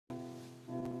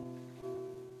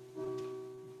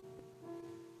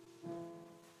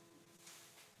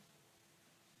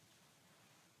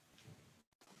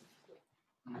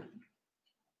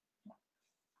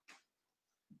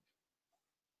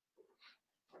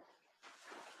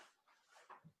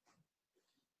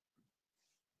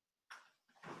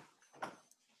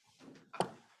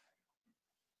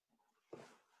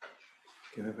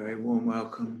Give a very warm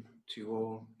welcome to you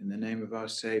all in the name of our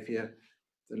Saviour,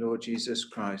 the Lord Jesus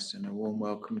Christ, and a warm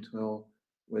welcome to all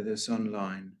with us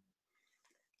online.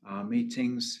 Our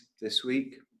meetings this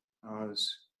week are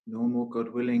as normal, God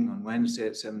willing, on Wednesday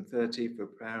at 7:30 for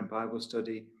prayer and Bible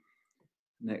study.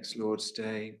 Next Lord's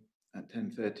Day at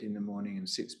 10:30 in the morning and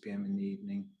 6 p.m. in the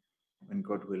evening, when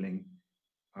God willing,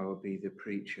 I will be the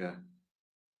preacher.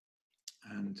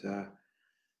 And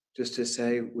just to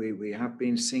say, we have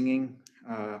been singing,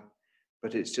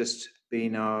 but it's just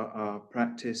been our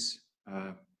practice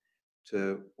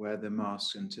to wear the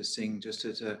mask and to sing just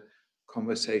at a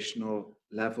conversational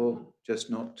level, just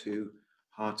not too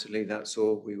heartily. That's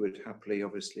all. We would happily,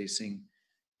 obviously, sing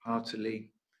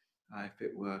heartily if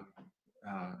it were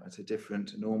at a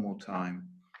different, normal time.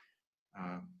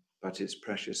 But it's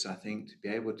precious, I think, to be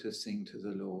able to sing to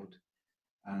the Lord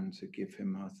and to give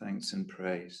him our thanks and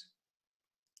praise.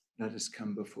 Let us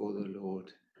come before the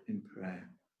Lord in prayer.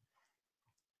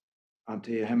 Our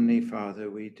dear Heavenly Father,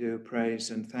 we do praise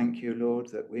and thank you, Lord,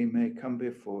 that we may come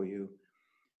before you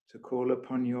to call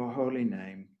upon your holy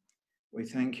name. We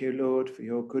thank you, Lord, for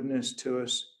your goodness to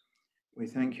us. We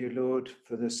thank you, Lord,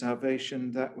 for the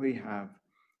salvation that we have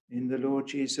in the Lord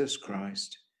Jesus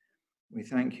Christ. We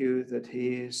thank you that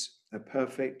he is a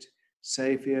perfect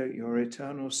Saviour, your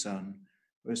eternal Son,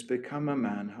 who has become a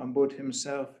man, humbled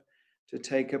himself to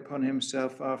take upon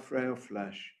himself our frail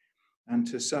flesh, and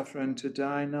to suffer and to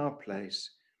die in our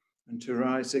place, and to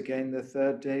rise again the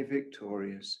third day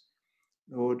victorious.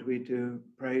 Lord, we do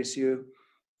praise you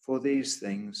for these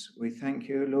things. We thank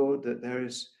you, Lord, that there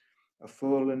is a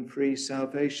full and free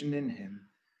salvation in him,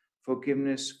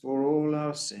 forgiveness for all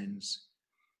our sins,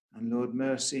 and Lord,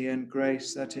 mercy and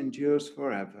grace that endures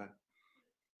forever.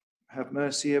 Have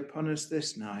mercy upon us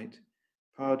this night.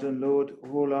 Pardon, Lord,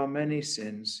 all our many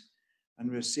sins,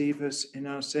 and receive us in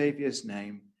our Saviour's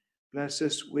name. Bless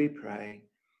us, we pray.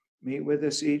 Meet with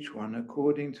us each one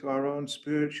according to our own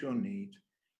spiritual need.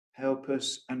 Help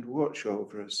us and watch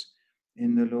over us.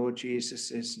 In the Lord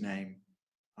Jesus' name.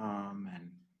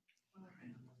 Amen.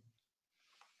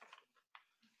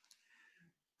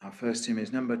 Our first hymn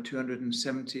is number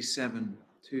 277,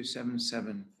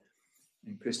 277,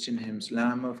 in Christian hymns,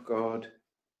 Lamb of God,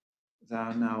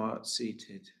 thou now art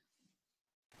seated.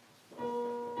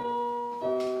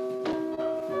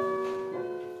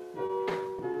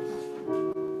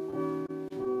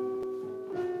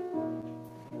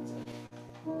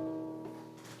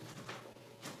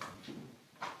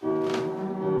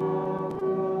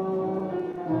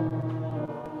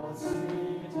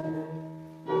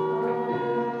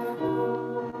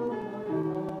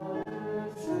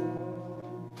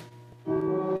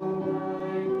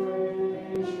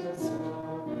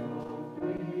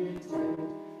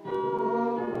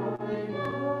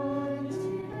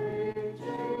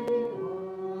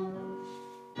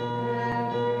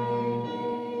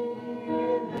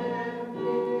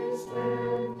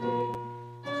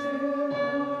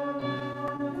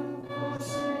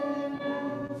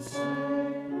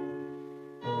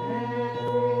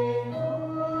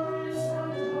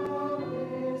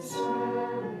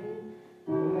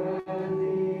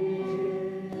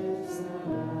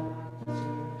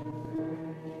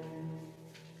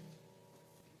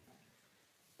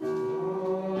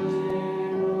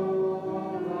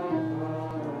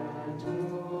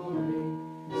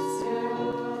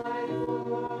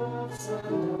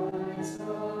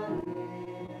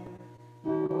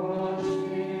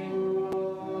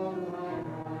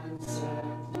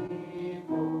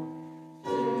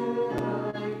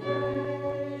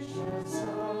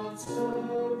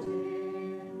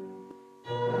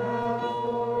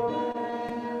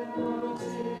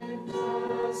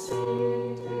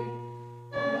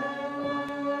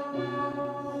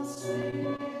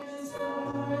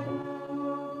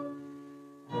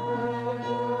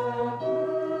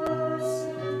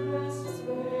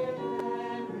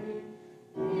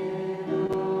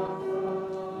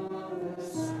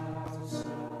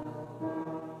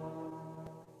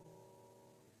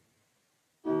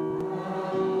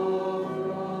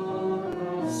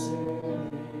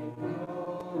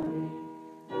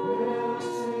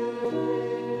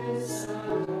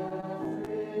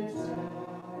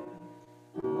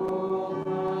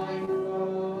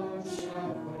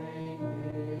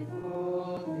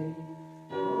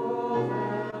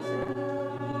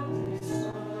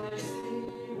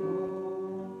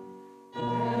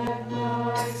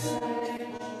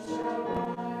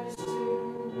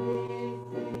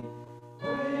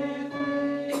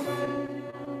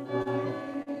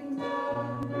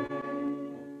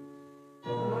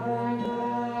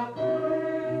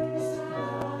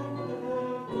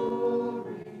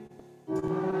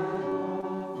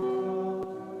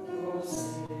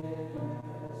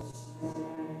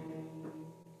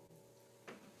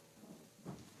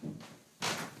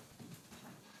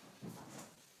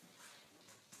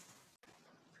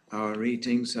 Our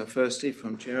readings are firstly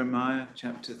from Jeremiah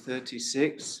chapter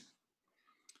 36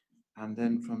 and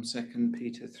then from 2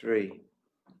 Peter 3.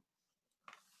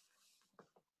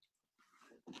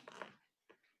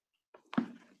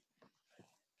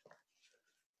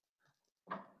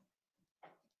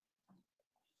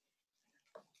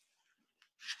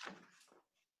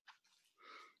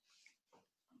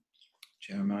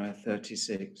 Jeremiah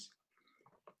 36.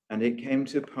 And it came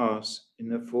to pass in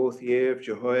the 4th year of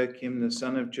Jehoiakim the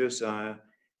son of Josiah,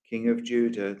 king of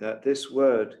Judah, that this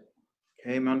word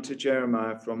came unto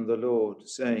Jeremiah from the Lord,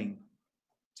 saying,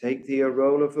 Take thee a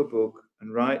roll of a book,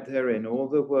 and write therein all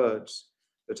the words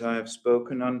that I have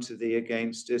spoken unto thee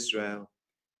against Israel,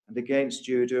 and against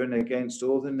Judah, and against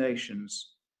all the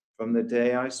nations, from the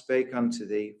day I spake unto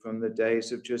thee, from the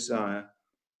days of Josiah,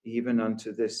 even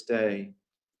unto this day.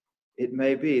 It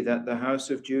may be that the house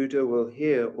of Judah will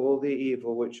hear all the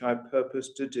evil which I purpose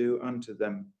to do unto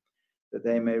them, that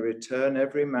they may return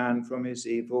every man from his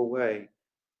evil way,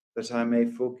 that I may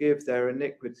forgive their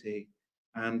iniquity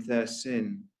and their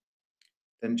sin.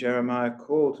 Then Jeremiah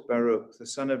called Baruch the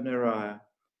son of Neriah,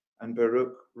 and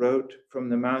Baruch wrote from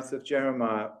the mouth of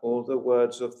Jeremiah all the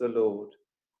words of the Lord,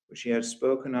 which he had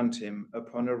spoken unto him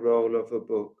upon a roll of a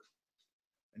book.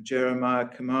 And Jeremiah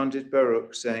commanded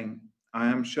Baruch, saying, I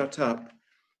am shut up,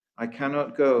 I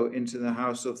cannot go into the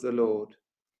house of the Lord.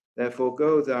 Therefore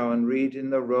go thou and read in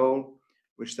the roll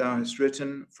which thou hast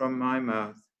written from my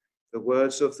mouth the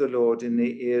words of the Lord in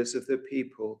the ears of the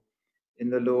people in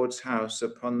the Lord's house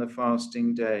upon the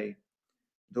fasting day.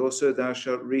 And also thou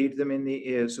shalt read them in the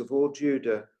ears of all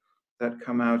Judah that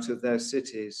come out of their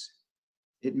cities.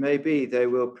 It may be they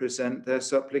will present their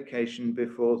supplication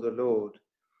before the Lord,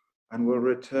 and will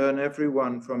return every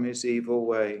one from his evil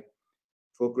way.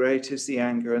 For great is the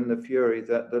anger and the fury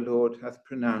that the Lord hath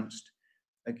pronounced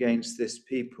against this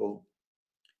people.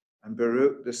 And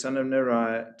Baruch the son of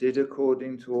Neriah did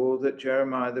according to all that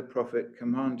Jeremiah the prophet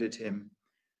commanded him,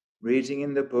 reading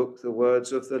in the book the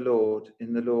words of the Lord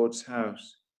in the Lord's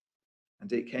house.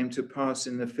 And it came to pass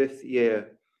in the 5th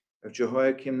year of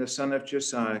Jehoiakim the son of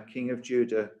Josiah, king of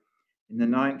Judah, in the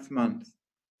 9th month,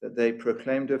 that they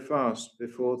proclaimed a fast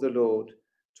before the Lord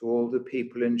to all the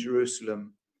people in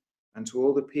Jerusalem, and to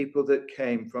all the people that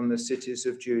came from the cities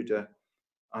of Judah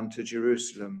unto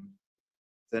Jerusalem.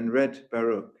 Then read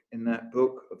Baruch in that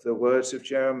book of the words of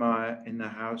Jeremiah in the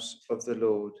house of the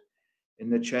Lord, in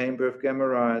the chamber of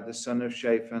Gemariah the son of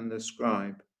Shaphan the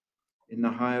scribe, in the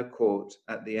higher court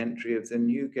at the entry of the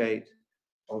new gate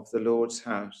of the Lord's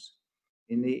house,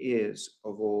 in the ears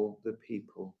of all the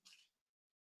people.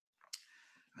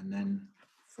 And then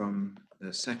from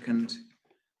the second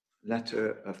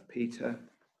letter of Peter,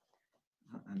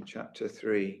 and chapter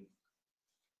 3.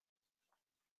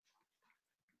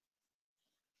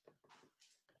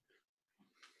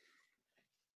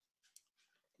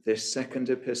 This second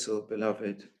epistle,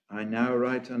 beloved, I now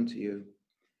write unto you,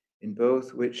 in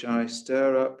both which I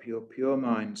stir up your pure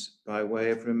minds by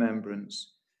way of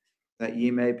remembrance, that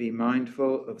ye may be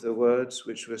mindful of the words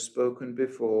which were spoken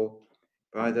before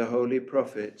by the holy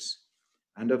prophets,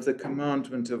 and of the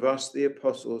commandment of us the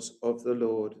apostles of the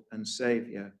Lord and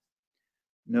Saviour,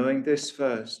 knowing this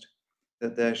first,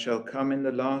 that there shall come in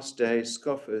the last days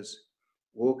scoffers,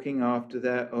 walking after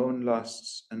their own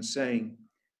lusts, and saying,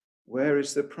 Where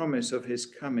is the promise of his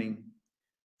coming?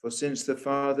 For since the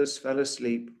fathers fell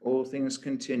asleep, all things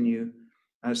continue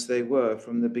as they were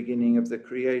from the beginning of the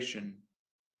creation.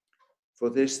 For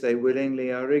this they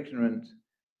willingly are ignorant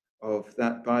of,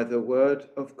 that by the word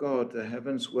of God the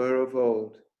heavens were of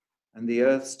old, and the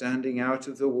earth standing out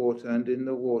of the water and in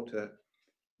the water,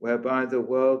 whereby the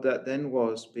world that then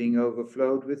was, being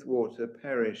overflowed with water,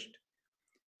 perished.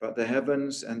 But the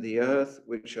heavens and the earth,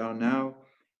 which are now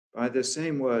by the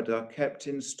same word, are kept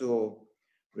in store,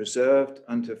 reserved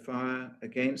unto fire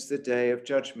against the day of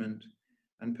judgment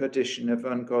and perdition of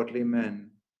ungodly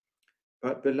men.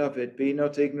 But, beloved, be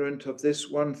not ignorant of this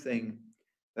one thing,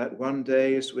 that one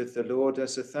day is with the Lord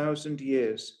as 1,000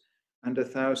 years, and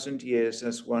 1,000 years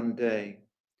as one day.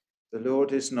 The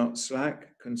Lord is not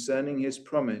slack concerning his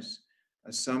promise,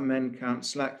 as some men count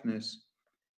slackness,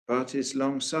 but is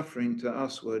long-suffering to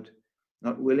usward,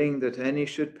 not willing that any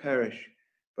should perish,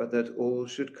 but that all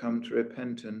should come to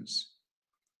repentance.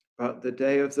 But the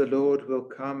day of the Lord will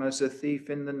come as a thief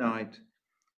in the night,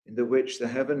 in the which the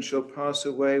heavens shall pass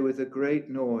away with a great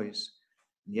noise,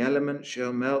 and the elements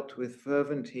shall melt with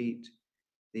fervent heat.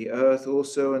 The earth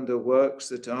also and the works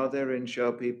that are therein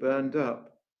shall be burned up.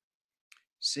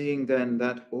 Seeing then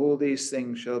that all these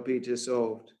things shall be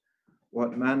dissolved,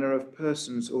 what manner of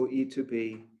persons ought ye to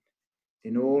be,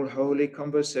 in all holy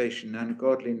conversation and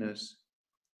godliness,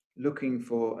 looking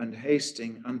for and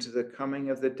hasting unto the coming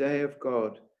of the day of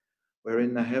God,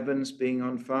 wherein the heavens being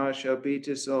on fire shall be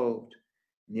dissolved,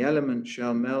 and the elements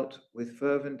shall melt with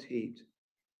fervent heat.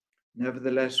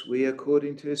 Nevertheless, we,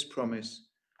 according to his promise,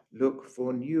 look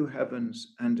for new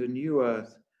heavens and a new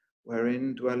earth,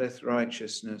 wherein dwelleth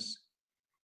righteousness.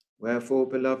 Wherefore,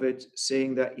 beloved,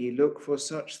 seeing that ye look for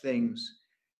such things,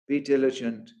 be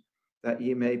diligent, that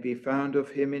ye may be found of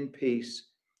him in peace,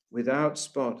 without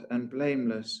spot and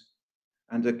blameless,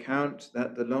 and account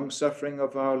that the longsuffering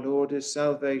of our Lord is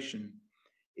salvation,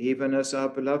 even as our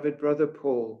beloved brother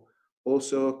Paul,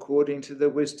 also according to the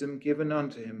wisdom given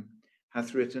unto him,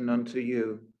 hath written unto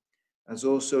you, as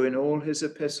also in all his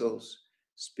epistles,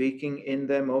 speaking in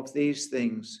them of these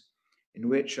things, in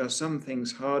which are some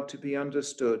things hard to be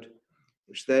understood,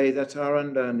 which they that are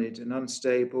unlearned and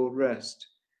unstable wrest,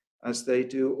 as they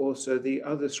do also the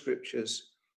other scriptures,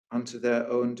 unto their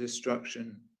own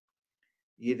destruction.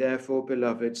 Ye therefore,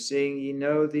 beloved, seeing ye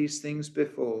know these things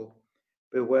before,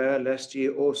 beware lest ye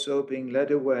also, being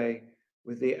led away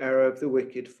with the error of the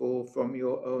wicked, fall from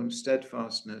your own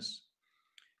steadfastness,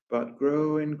 but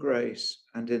grow in grace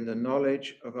and in the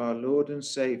knowledge of our Lord and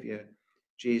Saviour,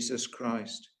 Jesus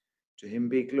Christ. To him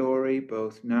be glory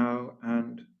both now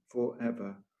and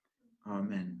forever.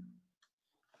 Amen.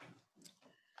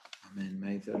 Amen.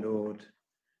 May the Lord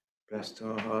bless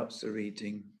to our hearts the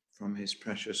reading from his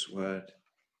precious word.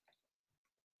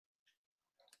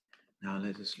 Now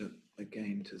let us look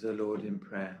again to the Lord in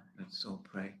prayer. Let's all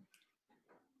pray.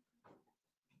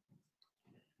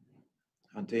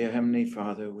 Our dear Heavenly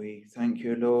Father, we thank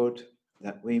you, Lord,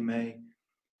 that we may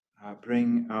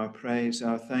bring our praise,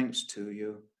 our thanks to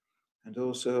you, and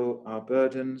also our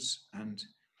burdens and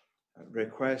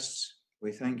requests.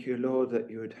 We thank you, Lord, that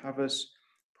you would have us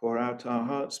pour out our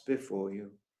hearts before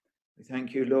you. We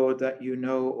thank you, Lord, that you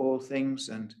know all things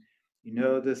and you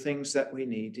know the things that we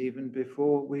need even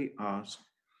before we ask.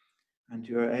 And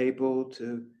you are able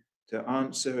to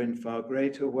answer in far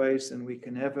greater ways than we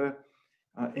can ever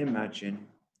imagine.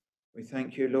 We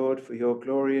thank you, Lord, for your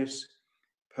glorious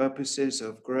purposes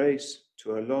of grace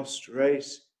to a lost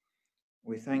race.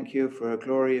 We thank you for a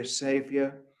glorious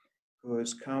Saviour who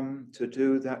has come to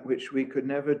do that which we could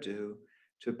never do,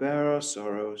 to bear our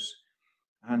sorrows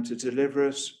and to deliver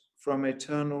us from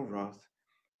eternal wrath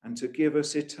and to give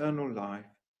us eternal life.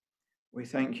 We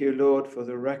thank you, Lord, for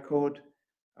the record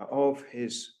of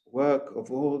his work,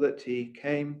 of all that he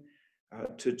came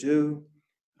to do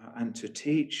and to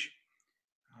teach.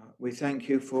 We thank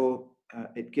you for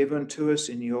it given to us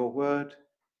in your word.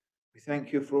 We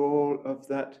thank you for all of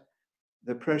that,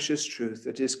 the precious truth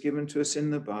that is given to us in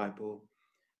the Bible,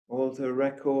 all the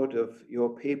record of your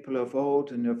people of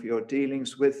old and of your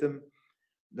dealings with them,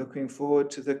 looking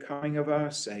forward to the coming of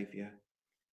our Saviour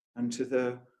and to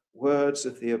the words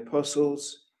of the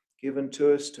apostles given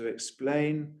to us to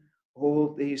explain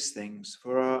all these things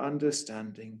for our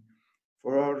understanding,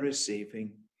 for our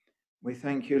receiving. We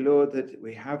thank you, Lord, that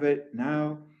we have it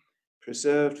now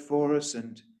preserved for us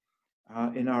and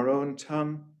in our own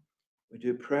tongue. We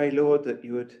do pray, Lord, that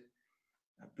you would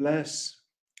bless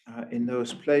in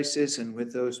those places and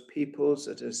with those peoples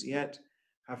that as yet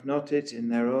have not it in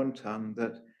their own tongue,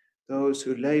 that those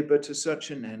who labor to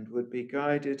such an end would be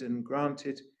guided and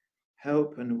granted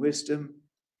help and wisdom.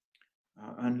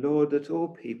 And Lord, that all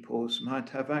peoples might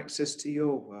have access to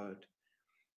your word.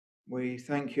 We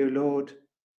thank you, Lord,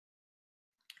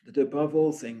 that above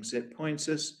all things it points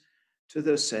us to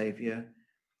the Saviour,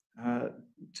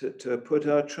 to put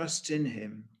our trust in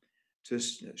him, to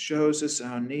shows us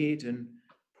our need and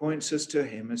points us to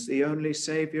him as the only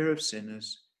Saviour of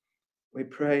sinners. We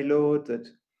pray, Lord, that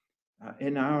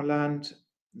in our land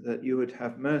that you would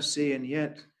have mercy and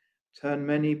yet turn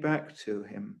many back to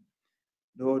him.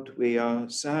 Lord, we are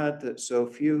sad that so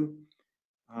few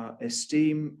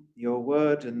esteem your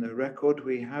word and the record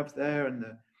we have there and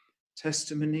the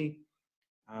testimony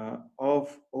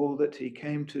of all that he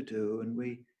came to do. And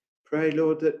we pray,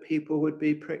 Lord, that people would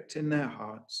be pricked in their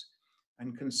hearts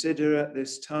and consider at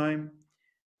this time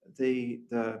the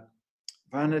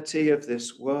vanity of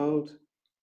this world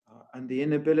and the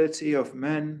inability of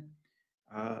men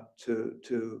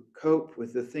to cope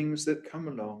with the things that come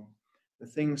along, the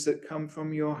things that come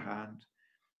from your hand,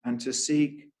 and to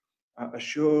seek a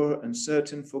sure and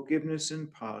certain forgiveness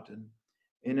and pardon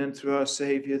in and through our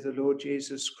Saviour, the Lord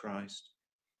Jesus Christ.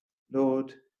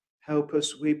 Lord, help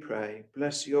us, we pray.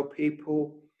 Bless your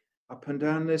people up and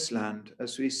down this land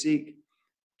as we seek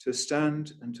to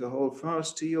stand and to hold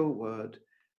fast to your word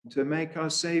and to make our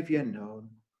Saviour known.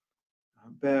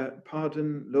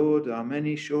 Pardon, Lord, our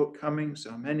many shortcomings,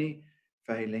 our many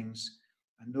failings.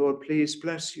 And Lord, please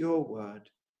bless your word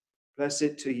Bless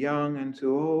it to young and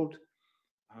to old,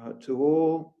 to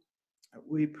all.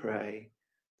 We pray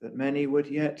that many would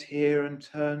yet hear and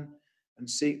turn and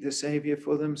seek the Saviour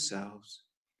for themselves.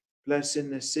 Bless in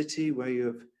the city where you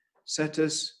have set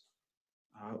us.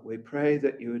 We pray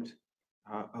that you would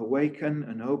awaken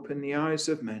and open the eyes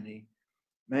of many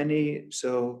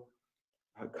so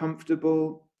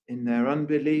comfortable in their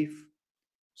unbelief,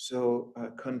 so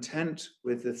content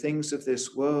with the things of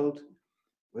this world,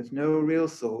 with no real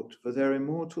thought for their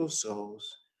immortal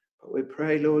souls. But we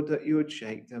pray, Lord, that you would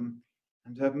shake them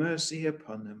and have mercy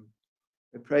upon them.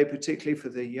 We pray particularly for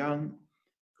the young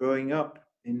growing up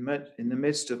in the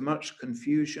midst of much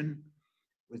confusion,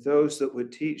 with those that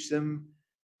would teach them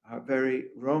very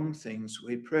wrong things.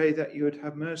 We pray that you would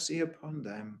have mercy upon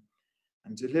them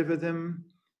and deliver them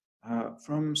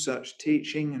from such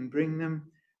teaching and bring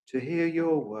them to hear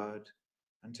your word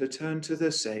and to turn to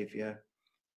the Saviour.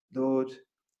 Lord,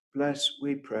 bless,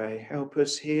 we pray. Help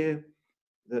us here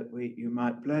that you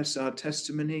might bless our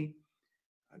testimony.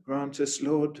 Grant us,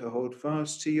 Lord, to hold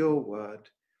fast to your word.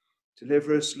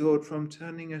 Deliver us, Lord, from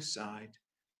turning aside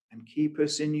and keep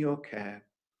us in your care.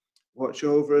 Watch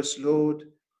over us,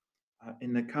 Lord,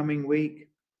 in the coming week.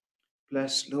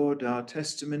 Bless, Lord, our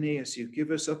testimony as you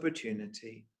give us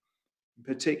opportunity. In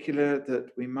particular,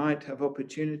 that we might have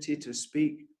opportunity to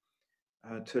speak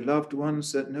to loved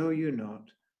ones that know you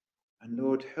not. And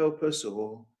Lord, help us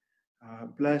all.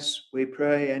 Bless, we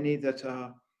pray, any that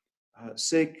are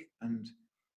sick and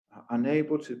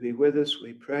unable to be with us.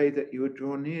 We pray that you would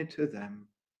draw near to them.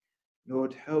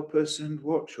 Lord, help us and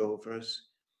watch over us.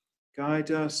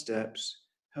 Guide our steps.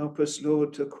 Help us,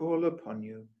 Lord, to call upon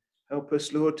you. Help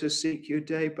us, Lord, to seek you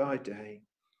day by day.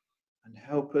 And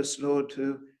help us, Lord,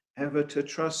 to ever to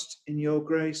trust in your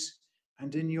grace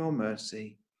and in your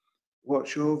mercy.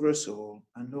 Watch over us all.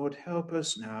 And Lord, help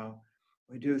us now.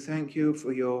 We do thank you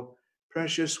for your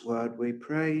precious word. We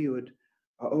pray you would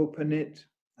open it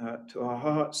to our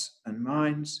hearts and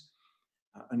minds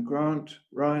and grant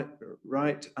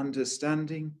right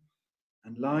understanding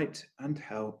and light and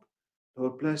help.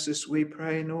 Lord, bless us, we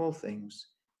pray, in all things.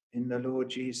 In the Lord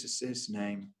Jesus'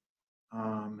 name.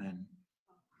 Amen.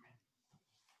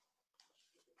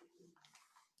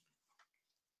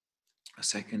 A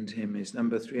second hymn is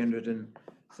number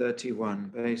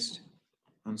 331, based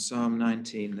on Psalm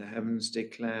 19. The heavens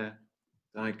declare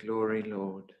thy glory,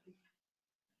 Lord.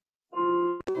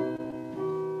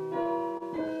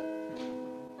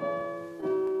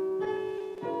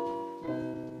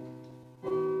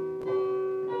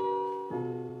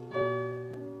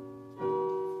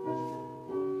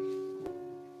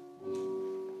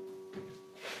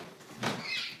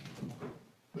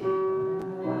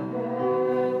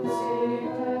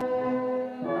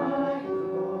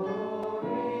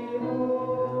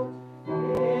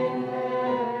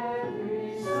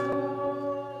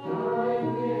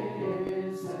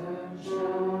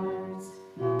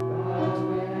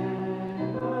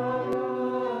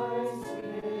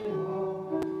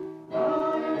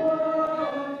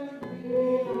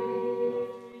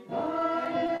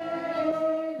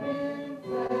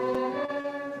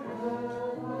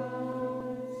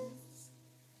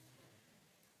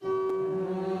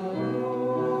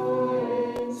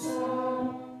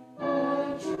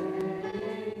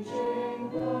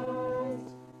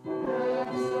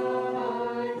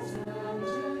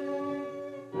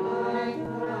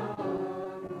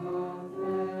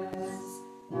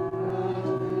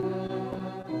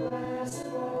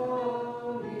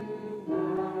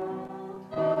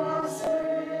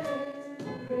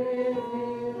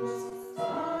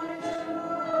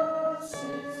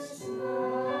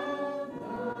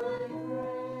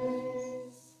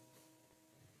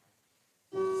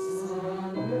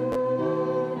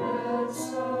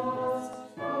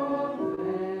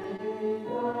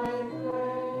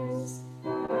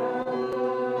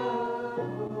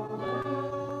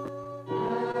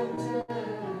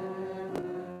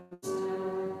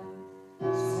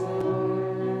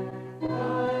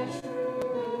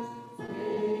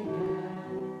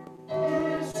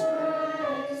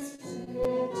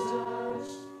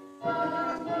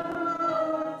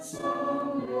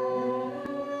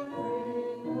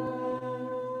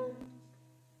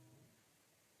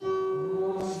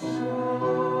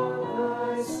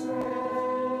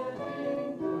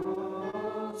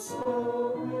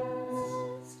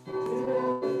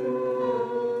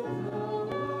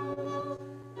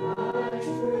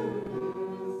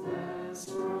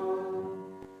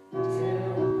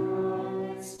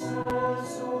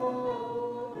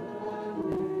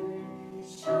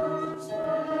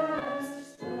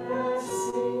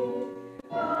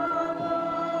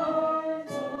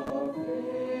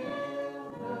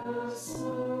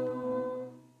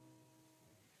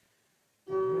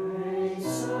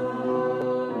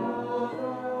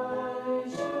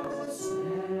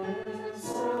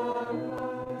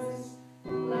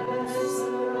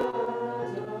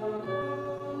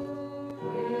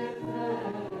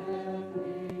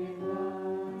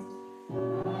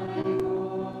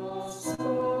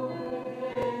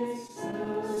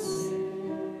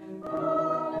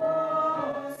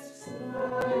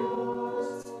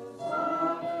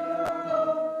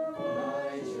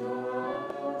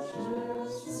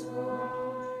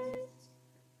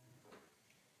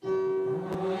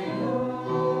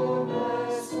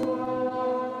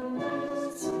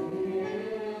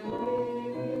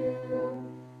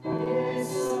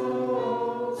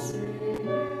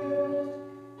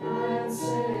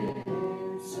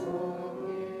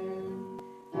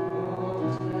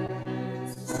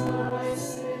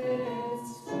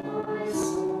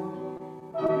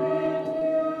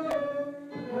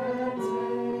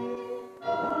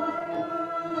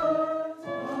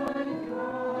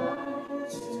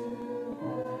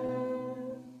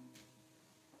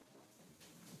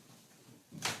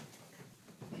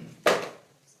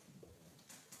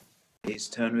 Please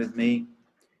turn with me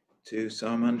to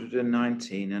Psalm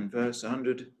 119 and verse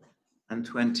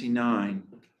 129.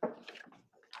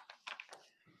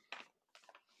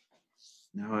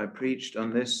 Now, I preached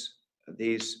on this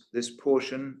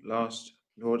portion last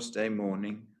Lord's Day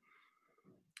morning,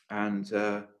 and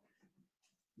verse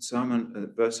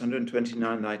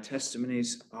 129, thy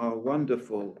testimonies are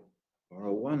wonderful, or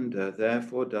a wonder,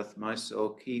 therefore doth my soul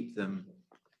keep them.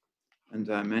 And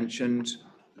I mentioned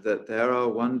that there are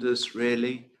wonders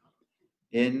really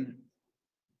in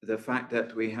the fact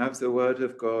that we have the Word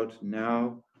of God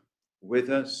now with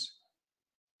us,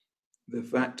 the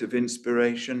fact of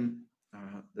inspiration,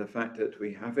 the fact that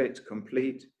we have it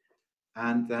complete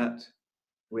and that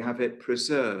we have it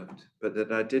preserved, but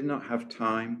that I did not have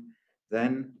time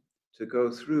then to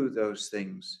go through those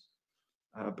things.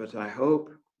 But I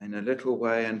hope in a little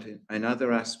way and in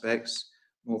other aspects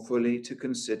more fully to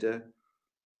consider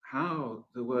how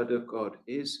the Word of God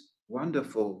is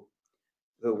wonderful.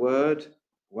 The word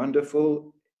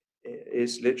wonderful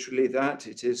is literally that.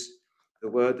 It is the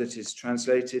word that is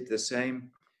translated the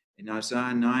same in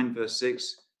Isaiah 9 verse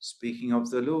 6, speaking of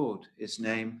the Lord. His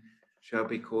name shall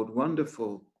be called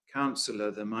Wonderful,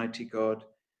 Counselor, the Mighty God,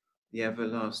 the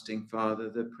Everlasting Father,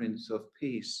 the Prince of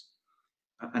Peace.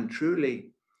 And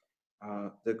truly,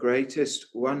 the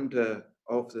greatest wonder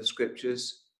of the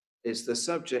Scriptures is the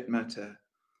subject matter,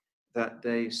 that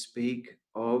they speak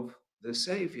of the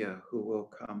Savior who will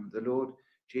come. The Lord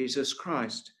Jesus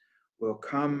Christ will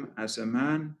come as a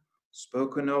man,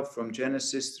 spoken of from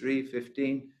Genesis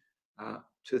 3:15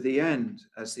 to the end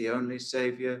as the only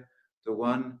Savior, the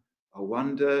one, a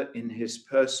wonder in his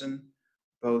person,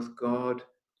 both God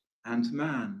and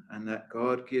man, and that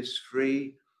God gives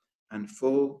free and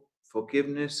full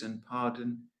forgiveness and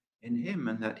pardon in him,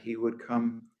 and that he would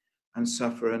come and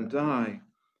suffer and die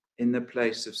in the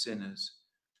place of sinners.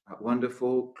 A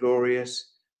wonderful,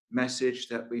 glorious message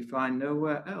that we find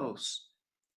nowhere else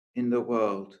in the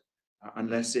world,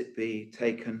 unless it be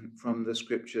taken from the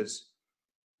Scriptures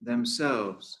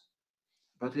themselves.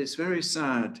 But it's very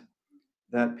sad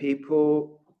that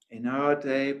people in our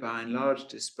day, by and large,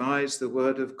 despise the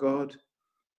Word of God,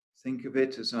 think of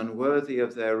it as unworthy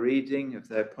of their reading, of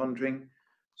their pondering,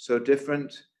 so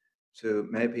different to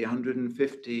maybe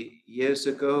 150 years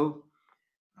ago.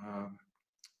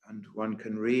 And one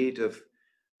can read of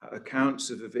accounts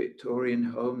of a Victorian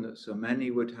home that so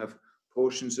many would have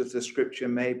portions of the Scripture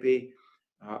maybe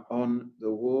on the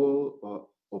wall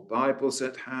or Bibles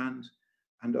at hand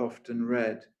and often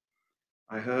read.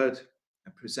 I heard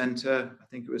a presenter, I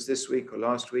think it was this week or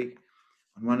last week,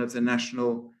 on one of the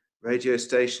national radio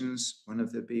stations, one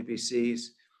of the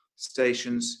BBC's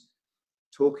stations,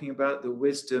 talking about the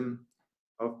wisdom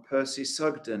of Percy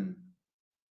Sugden.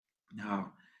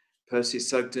 Now, Percy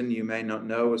Sugden, you may not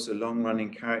know, was a long-running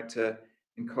character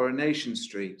in Coronation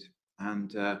Street,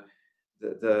 and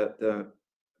the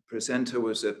presenter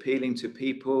was appealing to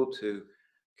people to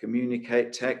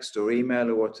communicate text or email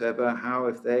or whatever, how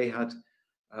if they had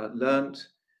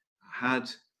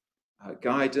had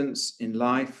guidance in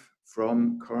life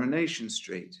from Coronation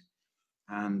Street.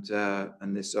 And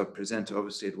this presenter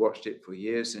obviously had watched it for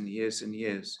years and years and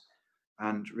years.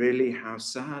 And really how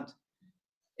sad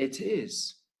it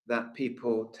is that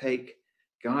people take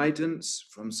guidance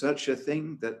from such a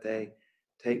thing, that they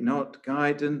take not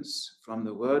guidance from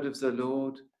the word of the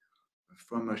Lord,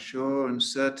 from a sure and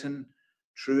certain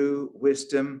true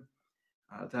wisdom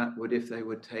that would, if they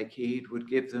would take heed, would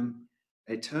give them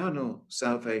eternal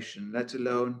salvation, let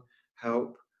alone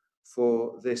help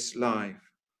for this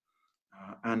life.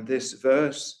 And this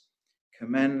verse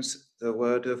commends the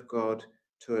word of God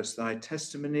to us. Thy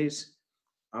testimonies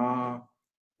are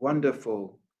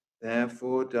wonderful,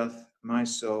 therefore doth my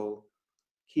soul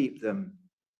keep them.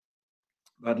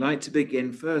 But I'd like to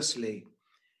begin firstly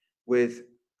with,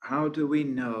 how do we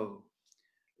know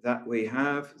that we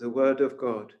have the word of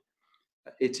God?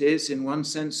 It is in one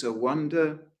sense a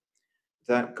wonder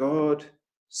that God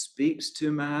speaks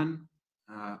to man.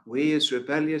 We as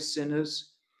rebellious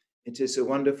sinners, it is a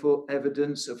wonderful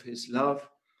evidence of his love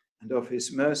and of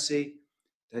his mercy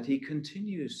that he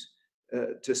continues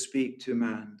to speak to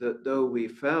man, that though we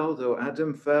fell, though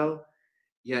Adam fell,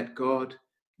 yet God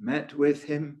met with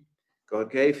him.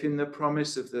 God gave him the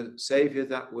promise of the Savior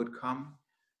that would come.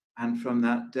 And from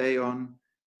that day on,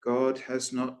 God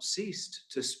has not ceased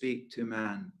to speak to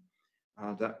man.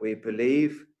 That we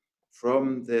believe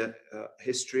from the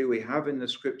history we have in the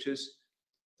Scriptures,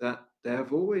 that there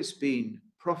have always been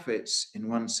prophets in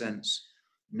one sense.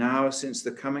 Now, since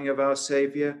the coming of our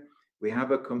Savior, we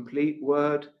have a complete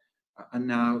word, and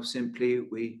now simply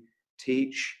we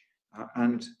teach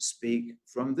and speak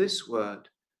from this word.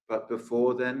 but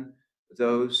before then,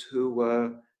 those who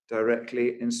were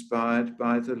directly inspired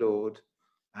by the Lord,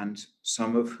 and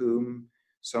some of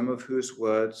whose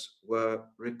words were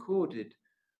recorded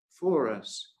for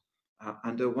us.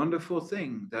 And a wonderful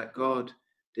thing that God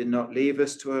did not leave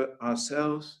us to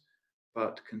ourselves,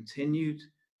 but continued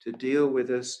to deal with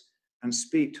us and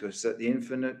speak to us, that the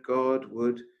infinite God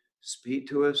would speak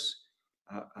to us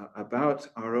about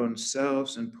our own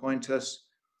selves and point us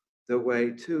the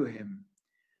way to him.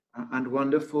 And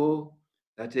wonderful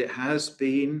that it has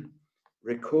been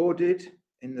recorded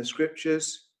in the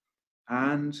scriptures,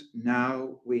 and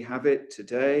now we have it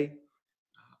today,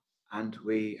 and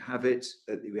we have it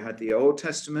that we had the Old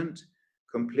Testament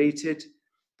completed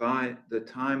by the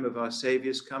time of our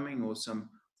Saviour's coming, or some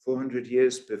 400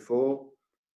 years before,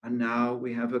 and now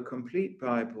we have a complete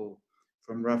Bible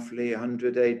from roughly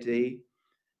 100 AD.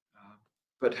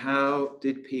 But how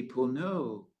did people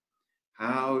know?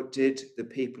 How did the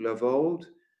people of old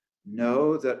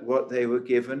know that what they were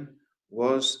given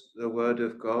was the word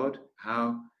of God?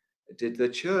 How did the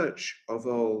church of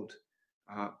old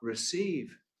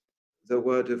receive the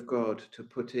word of God to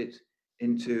put it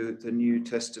into the New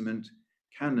Testament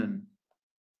canon?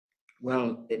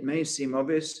 Well, it may seem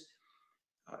obvious,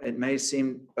 it may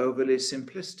seem overly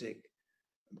simplistic,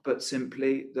 but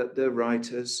simply that the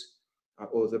writers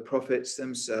or the prophets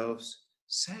themselves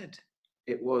said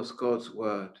it was God's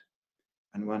word.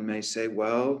 And one may say,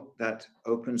 well, that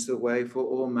opens the way for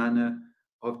all manner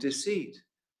of deceit.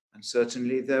 And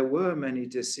certainly there were many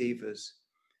deceivers,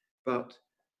 but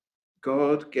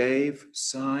God gave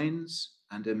signs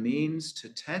and a means to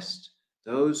test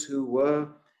those who were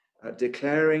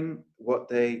declaring what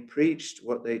they preached,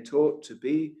 what they taught to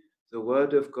be the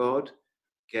word of God,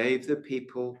 gave the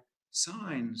people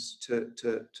signs to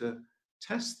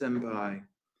test them by.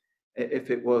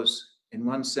 If it was, in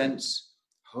one sense,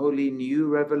 wholly new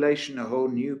revelation, a whole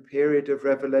new period of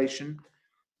revelation,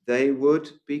 they would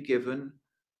be given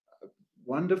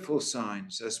wonderful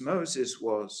signs, as Moses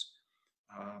was,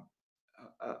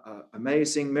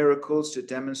 amazing miracles to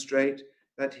demonstrate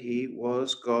that he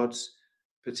was God's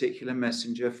particular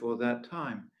messenger for that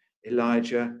time.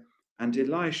 Elijah and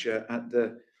Elisha at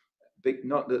the big,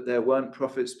 not that there weren't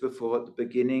prophets before, at the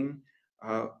beginning,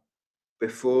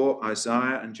 before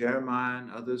Isaiah and Jeremiah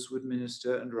and others would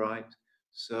minister and write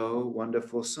so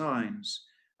wonderful signs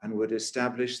and would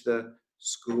establish the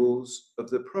schools of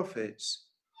the prophets.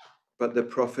 But the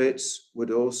prophets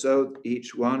would also,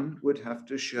 each one would have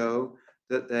to show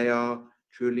that they are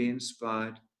truly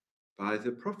inspired by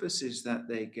the prophecies that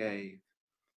they gave.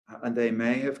 And they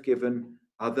may have given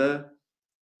other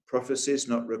prophecies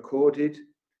not recorded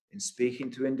in speaking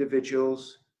to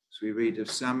individuals, as we read of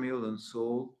Samuel and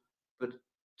Saul, but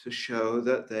to show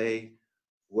that they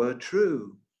were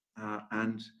true.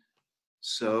 And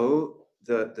so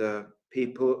the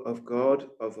people of God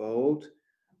of old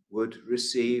would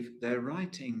receive their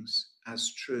writings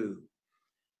as true.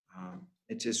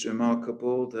 It is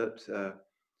remarkable that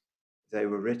they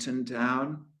were written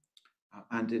down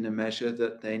and in a measure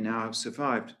that they now have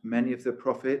survived. Many of the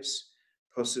prophets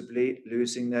possibly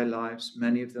losing their lives,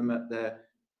 many of them at their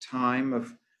time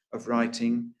of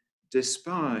writing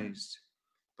despised,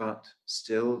 but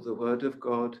still the word of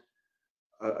God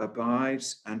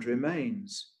abides and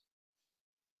remains.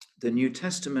 The New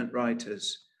Testament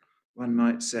writers, one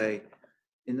might say,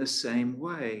 in the same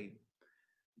way.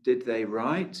 Did they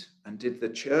write, and did the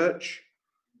church,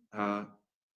 a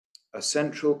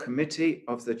central committee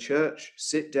of the church,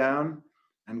 sit down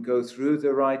and go through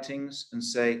the writings and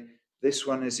say, this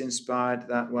one is inspired,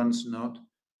 that one's not?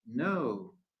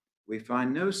 No, we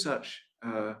find no such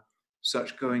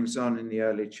goings on in the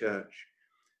early church.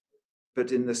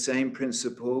 But in the same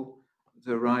principle,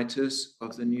 the writers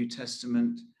of the New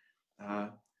Testament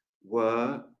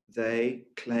they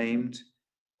claimed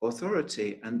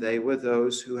authority, and they were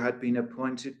those who had been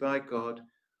appointed by God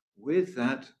with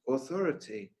that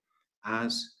authority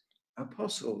as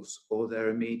apostles or their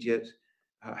immediate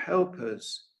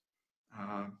helpers.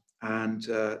 And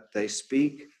they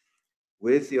speak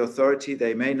with the authority.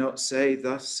 They may not say,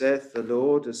 thus saith the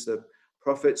Lord, as the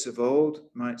prophets of old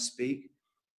might speak,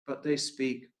 but they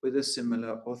speak with a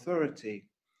similar authority.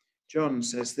 John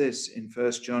says this in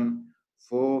 1 John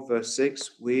 4, verse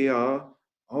 6, we are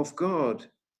of God.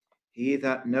 He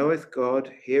that knoweth God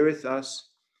heareth us.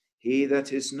 He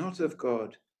that is not of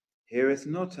God heareth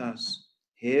not us.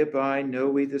 Hereby know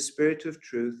we the spirit of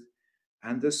truth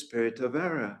and the spirit of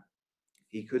error.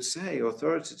 He could say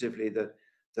authoritatively that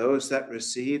those that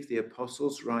receive the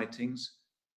apostles' writings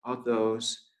are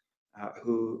those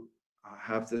who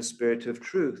have the spirit of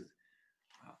truth.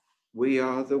 We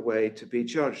are the way to be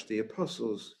judged. The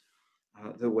apostles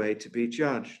the way to be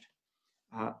judged.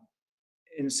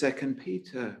 In 2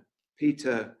 Peter,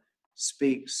 Peter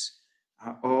speaks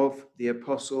of the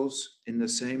apostles in the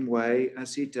same way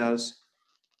as he does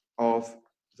of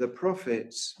the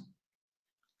prophets,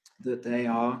 that they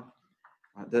are,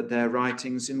 that their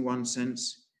writings in one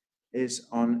sense is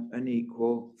on an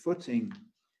equal footing.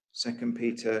 2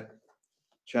 Peter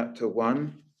chapter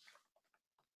 1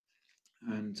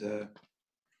 and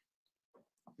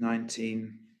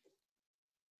 19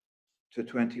 to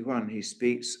 21, he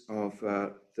speaks of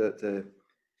the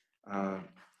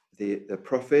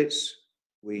prophets.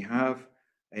 We have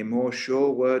a more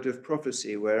sure word of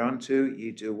prophecy, whereunto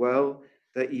ye do well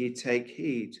that ye take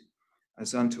heed,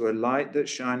 as unto a light that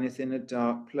shineth in a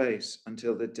dark place,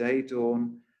 until the day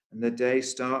dawn and the day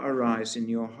star arise in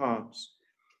your hearts,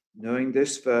 knowing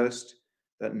this first,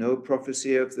 that no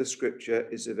prophecy of the Scripture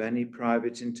is of any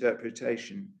private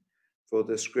interpretation. For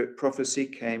the prophecy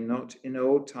came not in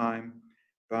old time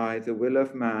by the will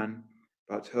of man,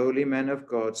 but holy men of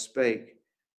God spake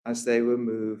as they were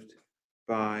moved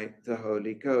by the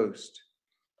Holy Ghost.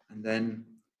 And then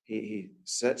he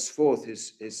sets forth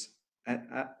his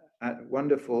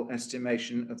wonderful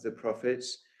estimation of the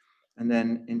prophets. And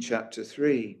then in chapter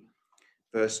 3,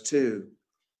 verse 2,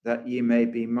 that ye may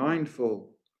be mindful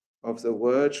of the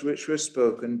words which were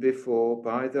spoken before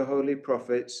by the holy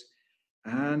prophets,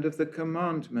 and of the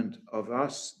commandment of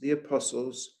us, the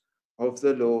apostles of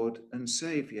the Lord and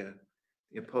Saviour.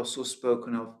 The apostles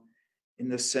spoken of in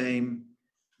the same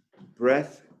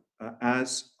breath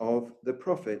as of the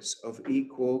prophets, of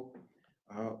equal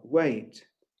weight.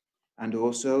 And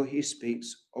also he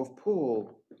speaks of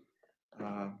Paul,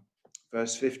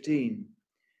 verse 15,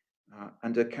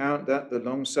 and account that the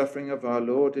long suffering of our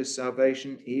Lord is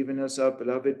salvation, even as our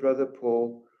beloved brother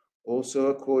Paul, also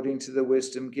according to the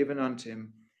wisdom given unto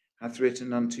him, hath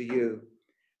written unto you,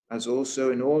 as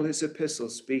also in all his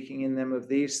epistles, speaking in them of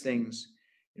these things,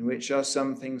 in which are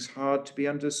some things hard to be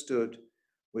understood,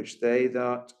 which they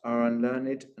that are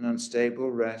unlearned and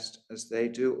unstable wrest, as they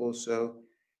do also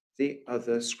the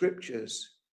other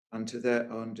scriptures, unto their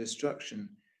own destruction,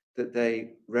 that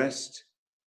they wrest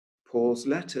Paul's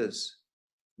letters,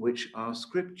 which are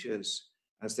scriptures,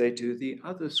 as they do the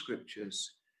other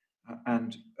scriptures.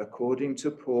 And according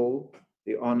to Paul,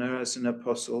 the honor as an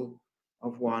apostle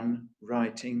of one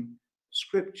writing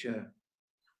scripture.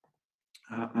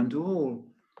 And all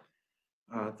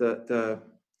the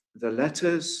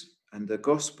letters and the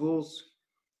gospels,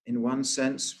 in one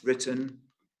sense, written,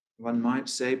 one might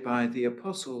say, by the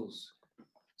apostles.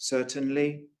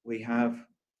 Certainly, we have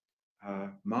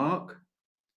Mark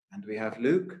and we have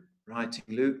Luke, writing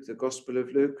Luke, the Gospel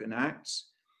of Luke and Acts,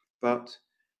 but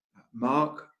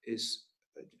Mark is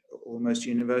almost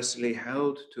universally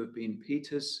held to have been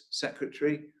Peter's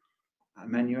secretary,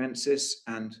 amanuensis,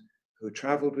 and who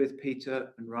travelled with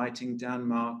Peter and writing down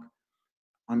Mark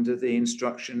under the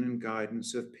instruction and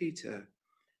guidance of Peter.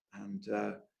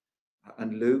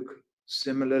 And Luke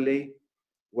similarly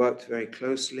worked very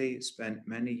closely, spent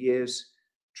many years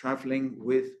travelling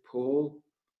with Paul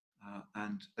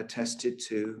and attested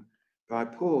to by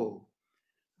Paul.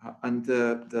 And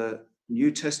the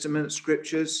New Testament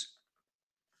scriptures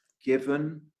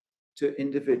given to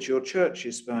individual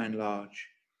churches by and large,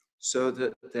 so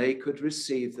that they could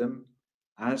receive them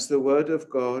as the word of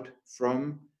God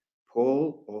from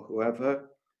Paul or whoever,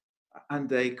 and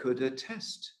they could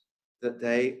attest that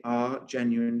they are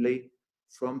genuinely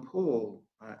from Paul.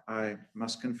 I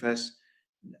must confess,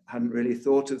 hadn't really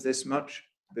thought of this much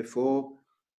before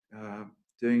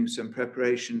doing some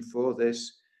preparation for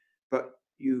this, but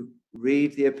you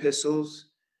read the epistles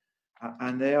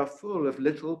and they are full of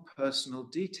little personal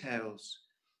details.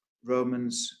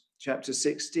 Romans chapter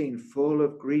 16, full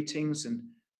of greetings and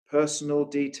personal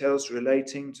details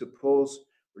relating to Paul's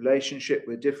relationship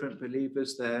with different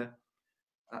believers there.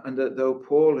 And that though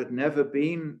Paul had never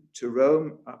been to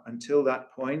Rome until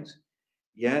that point,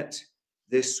 yet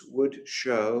this would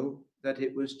show that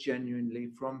it was genuinely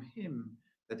from him,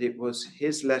 that it was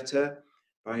his letter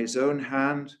by his own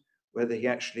hand, whether he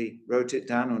actually wrote it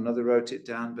down or another wrote it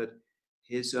down, but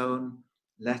his own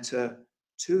letter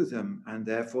to them, and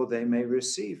therefore they may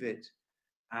receive it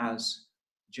as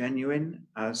genuine,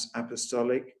 as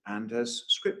apostolic, and as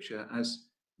scripture,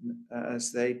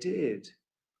 as they did.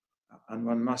 And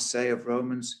one must say of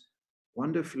Romans,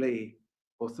 wonderfully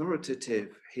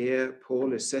authoritative. Here,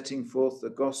 Paul is setting forth the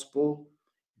gospel,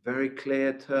 very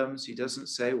clear terms. He doesn't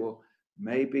say, well,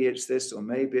 maybe it's this or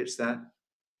maybe it's that.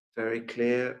 Very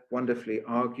clear, wonderfully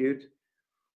argued,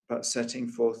 but setting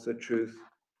forth the truth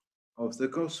of the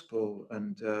gospel.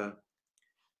 And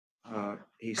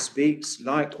He speaks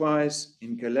likewise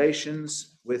in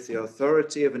Galatians with the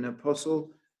authority of an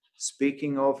apostle,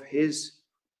 speaking of his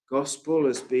gospel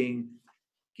as being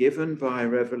given by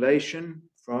revelation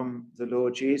from the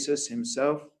Lord Jesus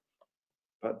himself,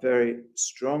 but very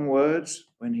strong words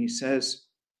when he says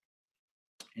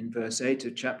in verse 8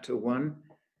 of chapter 1,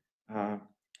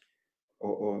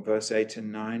 or verse 8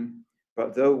 and 9,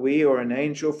 but though we or an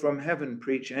angel from heaven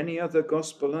preach any other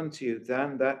gospel unto you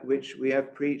than that which we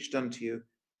have preached unto you,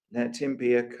 let him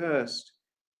be accursed.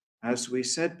 As we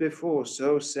said before,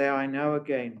 so say I now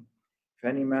again, if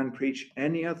any man preach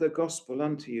any other gospel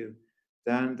unto you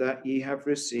than that ye have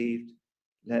received,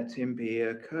 let him be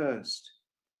accursed.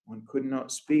 One could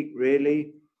not speak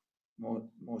really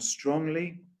more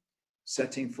strongly,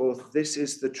 setting forth this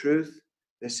is the truth,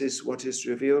 this is what is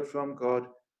revealed from God.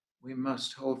 We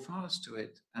must hold fast to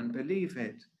it and believe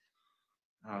it.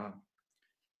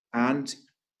 And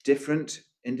different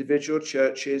individual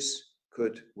churches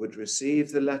would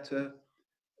receive the letter.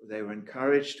 They were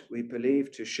encouraged, we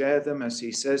believe, to share them, as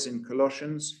he says in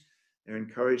Colossians. They're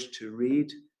encouraged to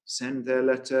read, send their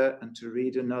letter, and to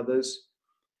read another's,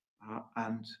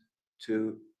 and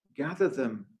to gather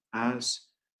them as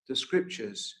the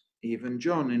scriptures. Even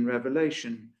John in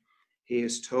Revelation, he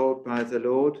is told by the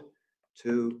Lord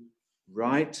to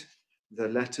write the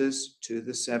letters to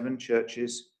the 7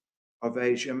 churches of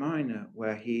Asia Minor,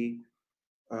 where he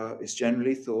is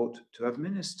generally thought to have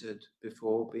ministered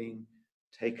before being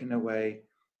taken away,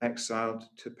 exiled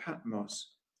to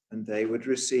Patmos. And they would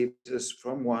receive us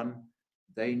from one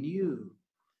they knew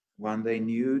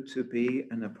to be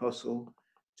an apostle,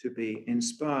 to be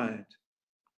inspired.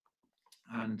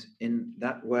 And in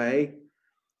that way,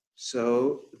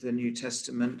 so the New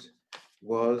Testament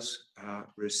was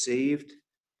received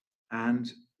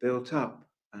and built up.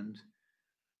 And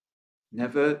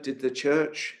never did the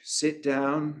church sit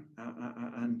down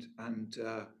and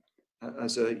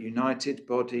as a united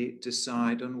body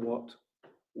decide on what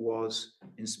was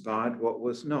inspired, what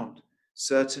was not.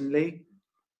 Certainly,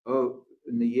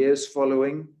 in the years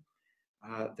following,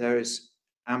 there is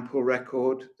ample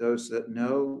record. Those that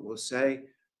know will say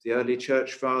the early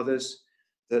church fathers,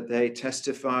 that they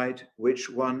testified which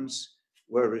ones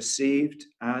were received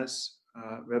as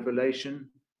revelation.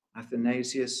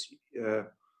 Athanasius,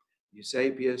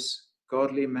 Eusebius,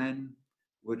 godly men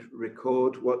would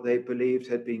record what they believed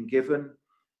had been given,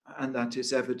 and that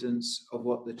is evidence of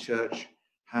what the church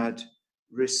had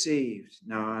received.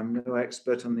 Now, I'm no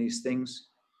expert on these things,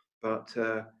 but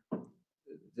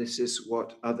this is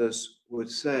what others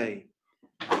would say.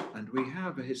 And we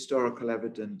have a historical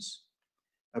evidence.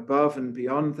 Above and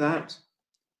beyond that,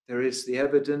 there is the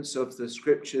evidence of the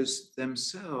scriptures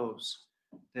themselves.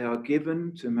 They are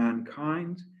given to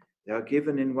mankind. They are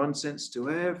given in one sense to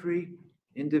every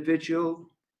individual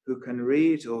who can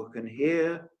read or can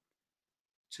hear,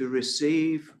 to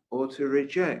receive or to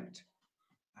reject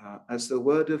as the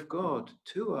word of God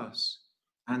to us.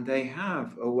 And they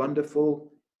have a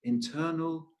wonderful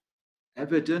internal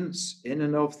evidence in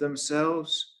and of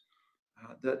themselves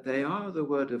that they are the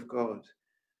word of God.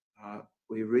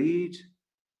 We read,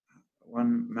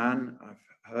 one man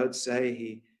I've heard say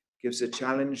he gives a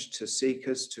challenge to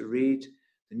seekers to read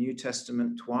the New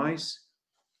Testament twice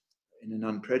in an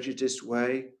unprejudiced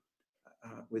way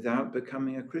without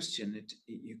becoming a Christian.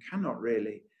 You cannot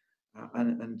really.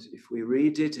 And if we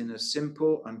read it in a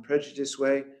simple, unprejudiced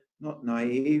way, not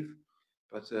naive,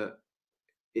 but the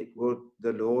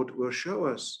Lord will show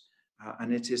us.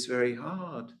 And it is very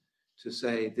hard to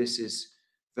say this is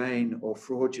vain or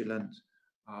fraudulent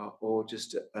or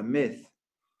just a myth.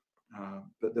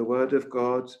 But the word of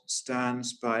God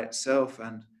stands by itself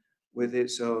and with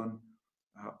its own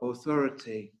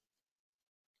authority.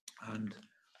 And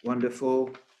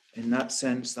wonderful in that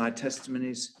sense, thy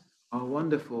testimonies are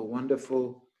wonderful,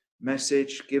 wonderful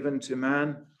message given to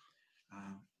man,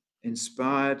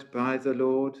 inspired by the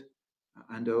Lord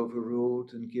and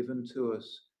overruled and given to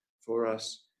us for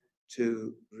us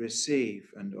to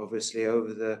receive. And obviously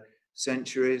over the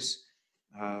centuries,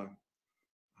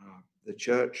 the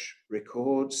church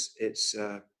records its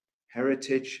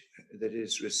heritage that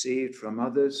is received from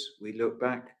others. We look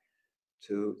back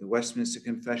to the Westminster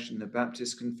Confession, the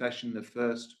Baptist Confession, the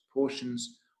first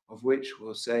portions of which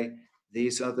will say,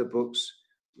 these are the books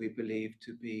we believe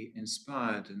to be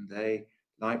inspired, and they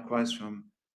likewise from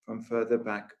further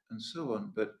back and so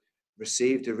on, but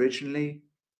received originally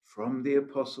from the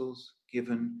apostles,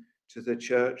 given to the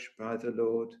church by the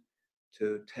Lord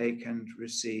to take and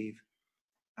receive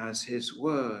as his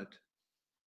word.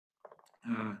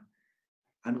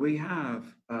 And we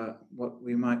have what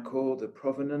we might call the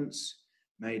provenance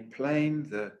made plain,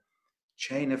 the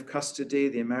chain of custody,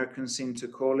 the Americans seem to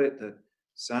call it, that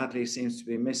sadly seems to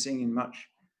be missing in much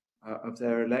of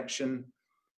their election,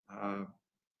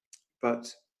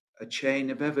 but a chain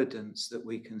of evidence that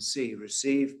we can see,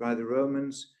 received by the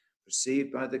Romans,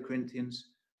 received by the Corinthians,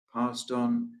 passed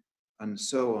on, and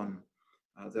so on,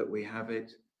 that we have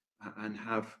it and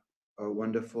have a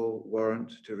wonderful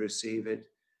warrant to receive it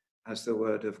as the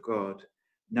word of God.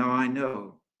 Now I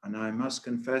know, and I must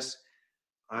confess,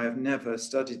 I have never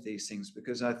studied these things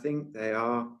because I think they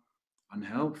are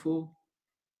unhelpful.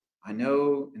 I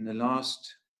know in the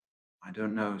last, I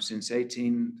don't know, since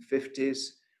 1850s,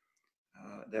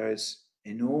 there is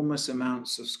enormous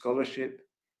amounts of scholarship,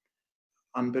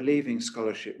 unbelieving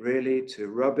scholarship, really, to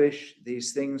rubbish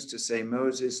these things, to say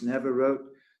Moses never wrote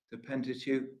the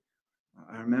Pentateuch.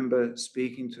 I remember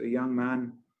speaking to a young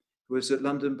man who was at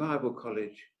London Bible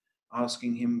College,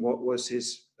 asking him what was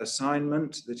his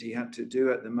assignment that he had to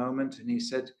do at the moment, and he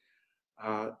said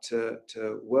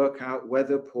to work out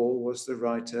whether Paul was the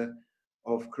writer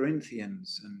of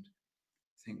Corinthians. And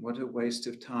I think what a waste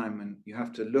of time. And you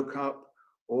have to look up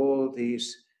all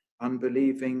these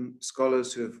unbelieving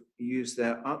scholars who have used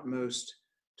their utmost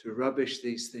to rubbish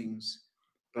these things.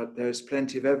 But there's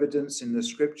plenty of evidence in the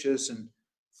scriptures and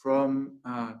from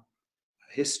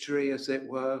history, as it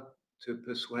were, to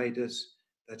persuade us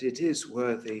that it is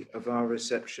worthy of our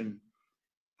reception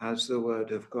as the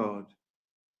word of God.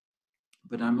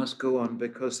 But I must go on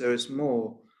because there is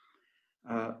more.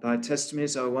 Thy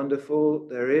testimonies are wonderful.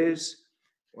 There is,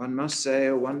 one must say,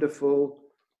 a wonderful,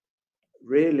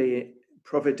 really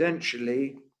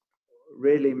providentially,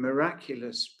 really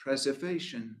miraculous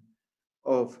preservation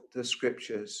of the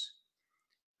scriptures.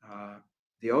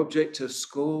 The object of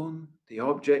scorn, the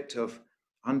object of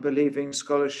unbelieving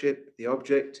scholarship, the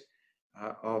object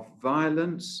of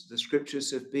violence, the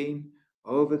scriptures have been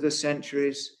over the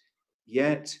centuries,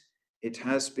 yet it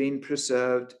has been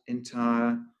preserved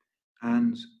entire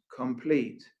and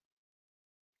complete.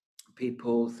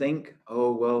 People think,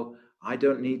 oh, well, I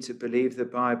don't need to believe the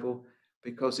Bible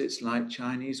because it's like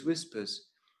Chinese whispers.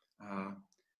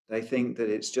 They think that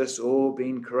it's just all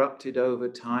been corrupted over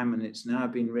time and it's now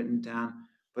been written down,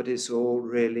 but it's all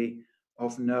really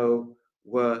of no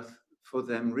worth for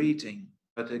them reading.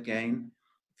 But again,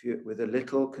 with a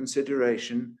little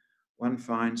consideration, one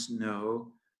finds,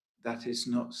 no, that is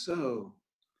not so.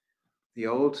 The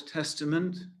Old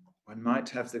Testament, one might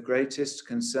have the greatest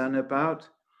concern about,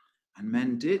 and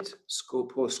men did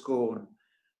pour scorn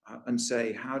and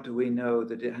say, how do we know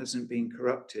that it hasn't been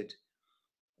corrupted?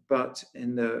 But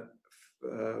in the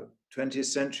 20th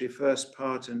century first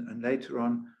part and later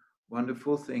on,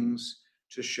 wonderful things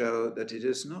to show that it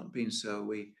has not been so.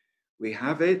 We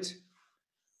have it.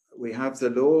 We have the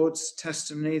Lord's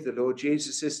testimony, the Lord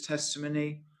Jesus'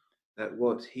 testimony, that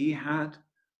what he had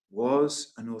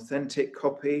was an authentic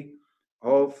copy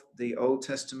of the Old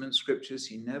Testament scriptures.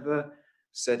 He never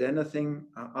said anything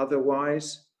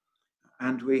otherwise.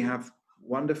 And we have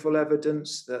wonderful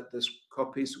evidence that the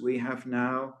copies we have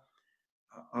now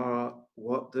are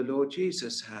what the Lord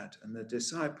Jesus had and the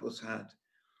disciples had.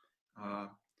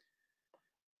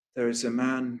 There is a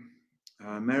man,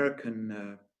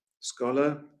 American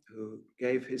scholar, who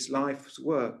gave his life's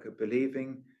work, a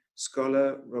believing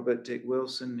scholar, Robert Dick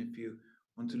Wilson. If you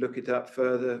want to look it up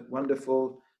further,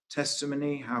 wonderful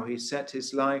testimony, how he set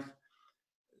his life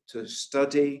to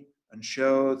study and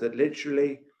show that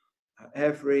literally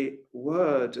every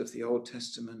word of the Old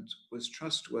Testament was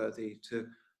trustworthy, to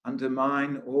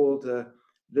undermine all the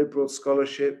liberal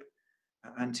scholarship,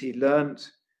 and he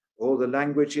learnt all the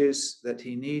languages that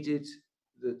he needed,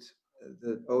 that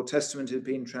the Old Testament had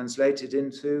been translated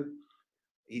into,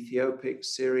 Ethiopic,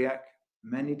 Syriac,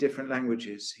 many different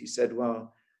languages. He said,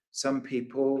 well, some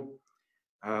people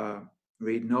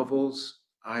read novels,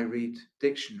 I read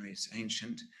dictionaries,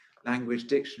 ancient language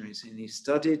dictionaries. And he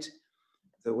studied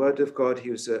the Word of God. He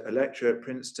was a lecturer at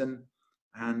Princeton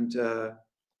and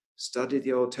studied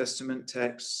the Old Testament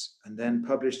texts and then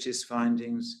published his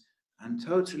findings and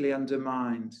totally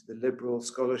undermined the liberal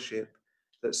scholarship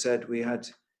that said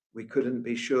we couldn't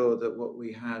be sure that what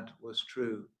we had was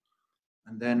true.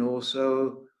 And then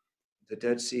also the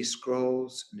Dead Sea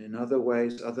Scrolls, and in other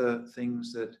ways, other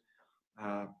things that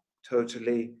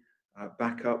totally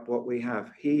back up what we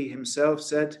have. He himself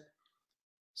said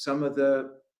some of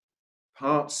the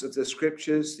parts of the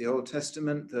scriptures, the Old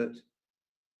Testament, that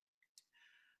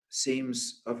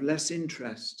seems of less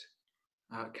interest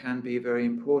can be very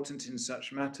important in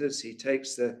such matters. He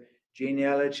takes the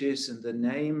genealogies and the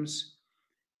names,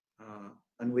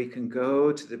 and we can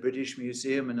go to the British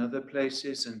Museum and other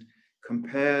places and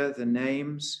compare the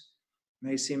names. It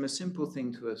may seem a simple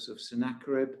thing to us of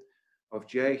Sennacherib of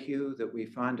Jehu that we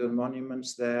find on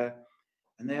monuments there,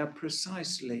 and they are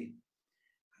precisely,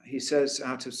 he says,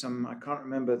 out of some, I can't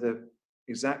remember the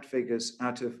exact figures,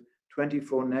 out of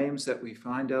 24 names that we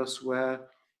find elsewhere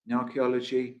in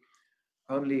archaeology,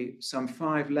 only some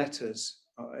 5 letters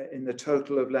in the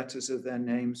total of letters of their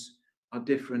names are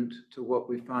different to what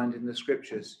we find in the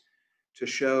scriptures, to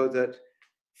show that,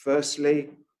 firstly,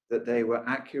 that they were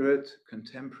accurate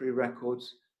contemporary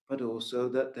records, but also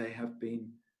that they have been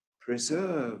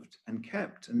preserved and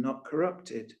kept and not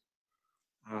corrupted.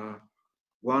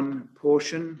 One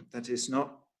portion that is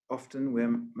not often, we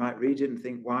might read it and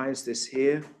think, why is this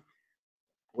here?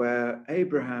 Where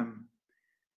Abraham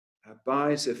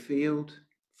buys a field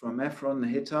from Ephron the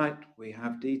Hittite, we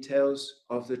have details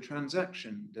of the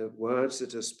transaction, the words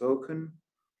that are spoken.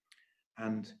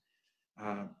 And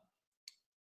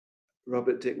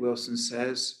Robert Dick Wilson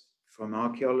says, from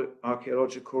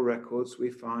archaeological records, we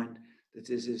find that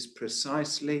it is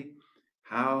precisely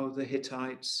how the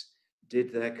Hittites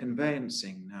did their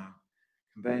conveyancing. Now,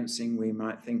 conveyancing we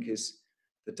might think is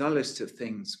the dullest of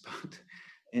things, but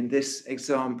in this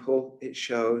example, it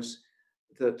shows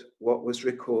that what was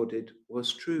recorded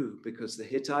was true, because the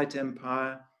Hittite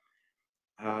Empire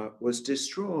was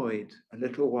destroyed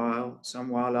some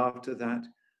while after that,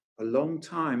 a long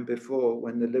time before,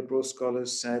 when the liberal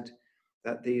scholars said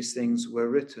that these things were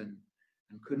written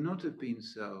and could not have been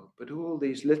so. But all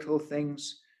these little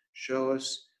things show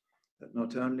us that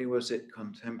not only was it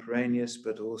contemporaneous,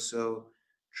 but also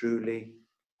truly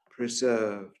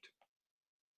preserved.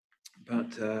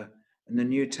 But in the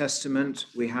New Testament,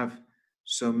 we have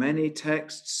so many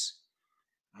texts.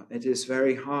 It is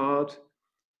very hard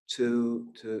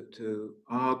to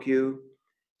argue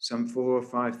some 4,000 or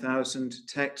 5,000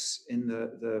 texts in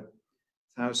the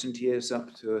 1,000 years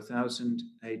up to 1000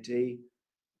 AD.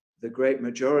 The great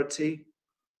majority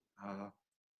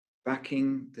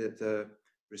backing the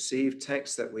received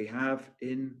text that we have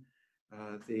in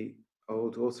the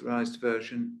old authorized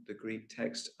version, the Greek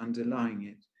text underlying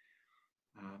it,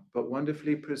 but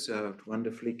wonderfully preserved,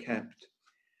 wonderfully kept,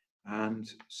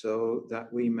 and so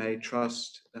that we may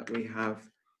trust that we have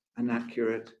an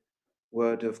accurate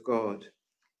word of God.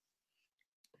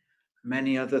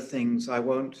 Many other things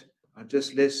I'll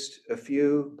just list a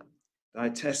few. Thy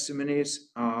testimonies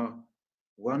are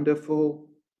wonderful,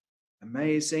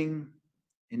 amazing,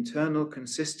 internal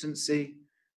consistency,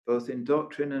 both in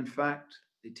doctrine and fact.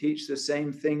 They teach the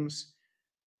same things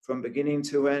from beginning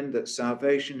to end, that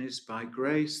salvation is by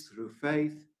grace through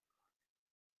faith.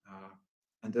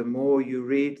 And the more you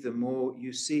read, the more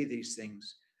you see these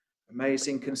things.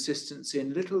 Amazing consistency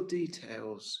in little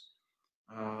details,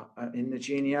 in the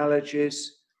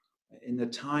genealogies, in the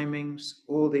timings,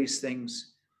 all these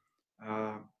things.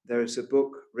 There is a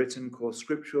book written called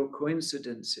Scriptural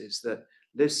Coincidences that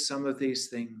lists some of these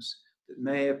things that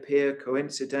may appear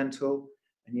coincidental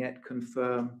and yet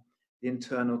confirm the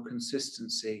internal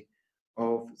consistency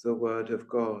of the Word of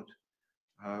God.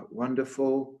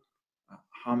 Wonderful,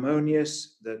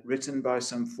 harmonious, that written by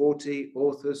some 40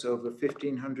 authors over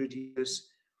 1,500 years,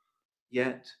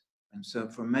 yet, and so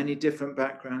from many different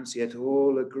backgrounds, yet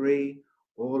all agree,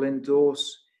 all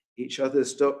endorse each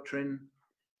other's doctrine,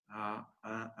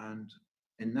 and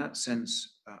in that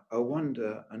sense, a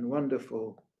wonder and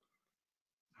wonderful.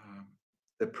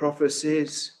 The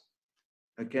prophecies,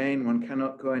 again, one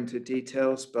cannot go into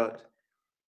details, but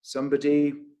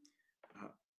somebody,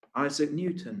 Isaac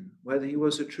Newton, whether he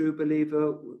was a true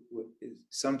believer is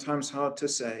sometimes hard to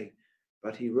say,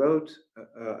 but he wrote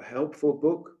a helpful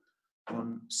book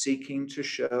on seeking to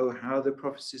show how the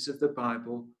prophecies of the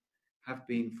Bible have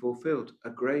been fulfilled. A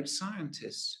great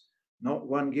scientist, not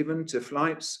one given to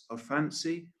flights of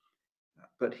fancy,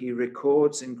 but he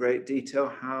records in great detail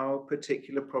how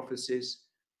particular prophecies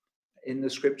in the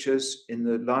scriptures, in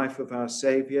the life of our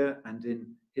Savior and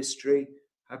in history,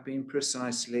 have been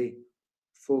precisely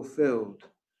fulfilled.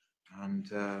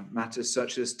 And matters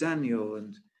such as Daniel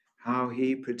and how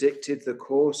he predicted the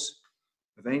course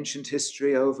of ancient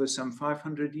history over some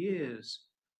 500 years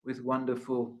with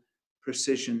wonderful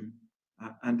precision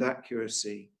and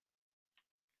accuracy.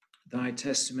 Thy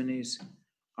testimonies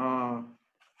are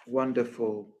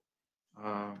wonderful.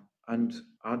 And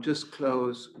I'll just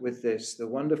close with this: the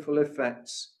wonderful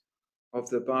effects of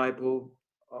the Bible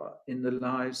in the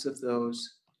lives of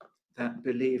those that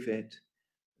believe it,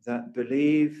 that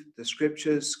believe the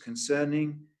scriptures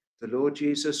concerning the Lord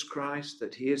Jesus Christ,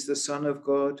 that he is the Son of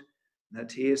God,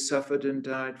 that he has suffered and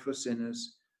died for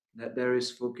sinners, that there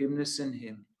is forgiveness in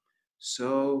him,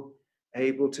 so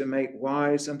able to make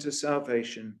wise unto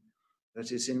salvation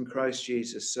that is in Christ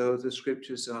Jesus. So the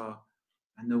scriptures are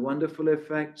and the wonderful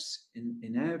effects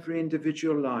in every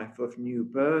individual life of new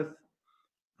birth,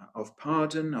 of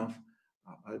pardon, of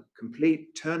a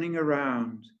complete turning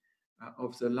around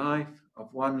of the life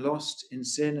of one lost in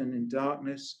sin and in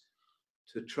darkness,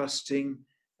 to trusting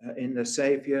in the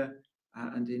Saviour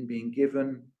and in being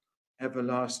given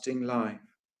everlasting life.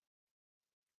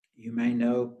 You may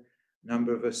know, a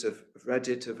number of us have read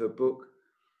it, of a book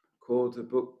called The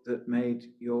Book That Made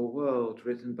Your World,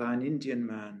 written by an Indian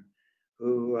man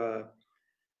who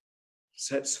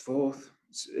sets forth,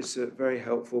 it's a very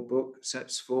helpful book,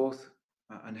 sets forth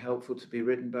and helpful to be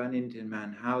written by an Indian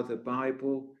man, how the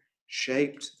Bible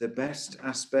shaped the best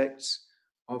aspects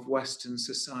of Western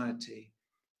society,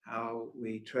 how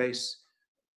we trace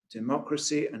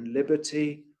democracy and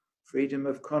liberty, freedom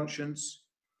of conscience,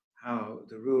 how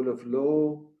the rule of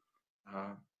law,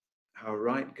 how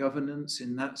right governance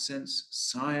in that sense,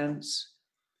 science,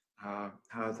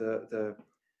 how the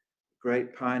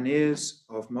great pioneers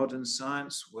of modern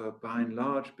science were by and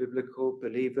large biblical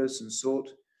believers and sought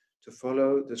to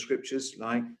follow the scriptures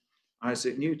like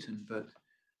Isaac Newton. But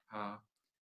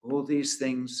all these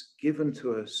things given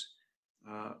to us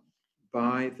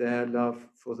by their love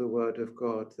for the Word of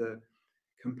God, the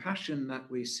compassion that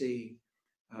we see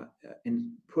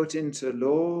put into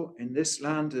law in this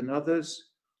land and others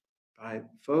by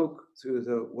folk through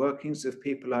the workings of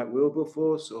people like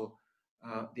Wilberforce or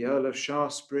the Earl of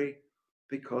Shaftesbury,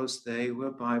 because they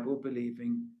were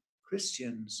Bible-believing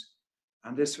Christians.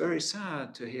 And it's very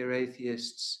sad to hear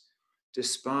atheists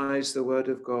despise the Word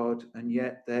of God, and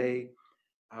yet they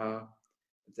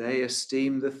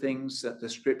esteem the things that the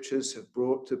Scriptures have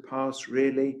brought to pass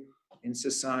really in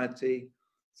society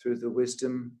through the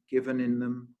wisdom given in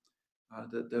them,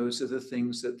 that those are the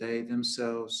things that they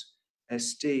themselves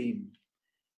esteem.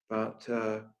 But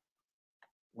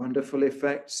wonderful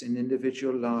effects in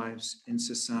individual lives, in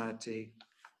society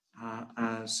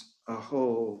as a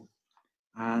whole,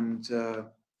 and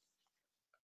a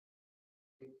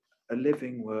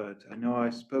living word. I know I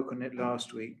spoke on it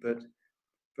last week, but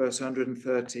verse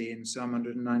 130 in Psalm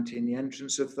 119, the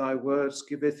entrance of thy words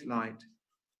giveth light,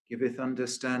 giveth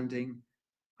understanding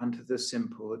unto the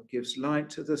simple. It gives light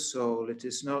to the soul. It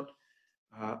is not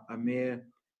a mere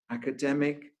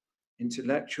academic,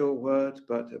 intellectual word,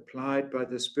 but applied by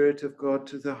the Spirit of God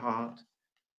to the heart,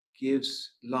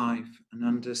 gives life and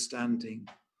understanding.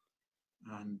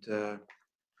 And I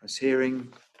was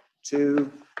hearing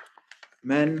two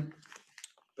men,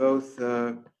 both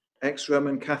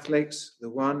ex-Roman Catholics, the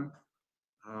one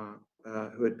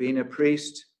who had been a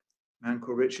priest, a man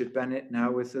called Richard Bennett,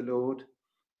 now with the Lord,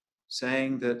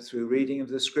 saying that through reading of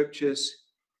the scriptures,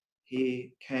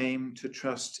 he came to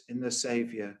trust in the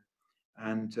Saviour.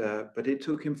 And but it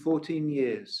took him 14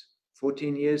 years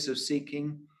of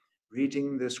seeking,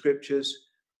 reading the scriptures,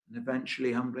 and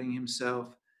eventually humbling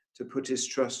himself to put his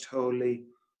trust wholly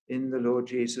in the Lord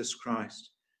Jesus Christ.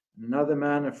 And another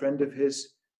man, a friend of his,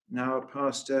 now a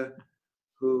pastor,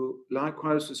 who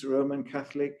likewise was a Roman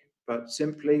Catholic, but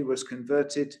simply was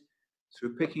converted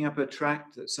through picking up a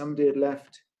tract that somebody had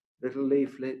left, little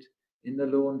leaflet, in the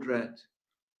laundrette.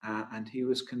 And he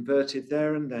was converted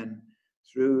there and then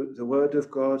through the word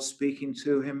of God speaking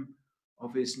to him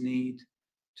of his need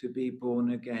to be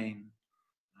born again.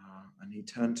 And he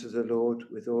turned to the Lord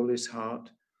with all his heart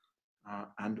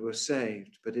and was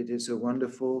saved. But it is a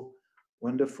wonderful,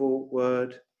 wonderful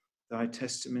word. Thy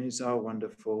testimonies are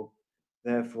wonderful.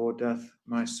 Therefore doth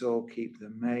my soul keep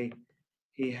them. May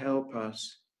he help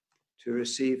us to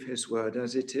receive his word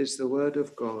as it is the word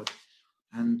of God,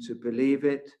 and to believe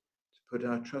it, to put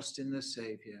our trust in the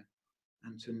Saviour,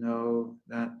 and to know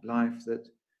that life that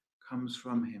comes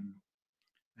from him.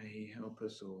 May he help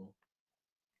us all.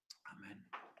 Amen.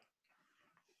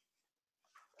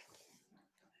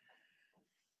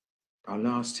 Our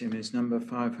last hymn is number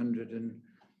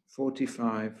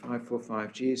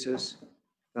 545, Jesus,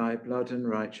 thy blood and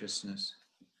righteousness.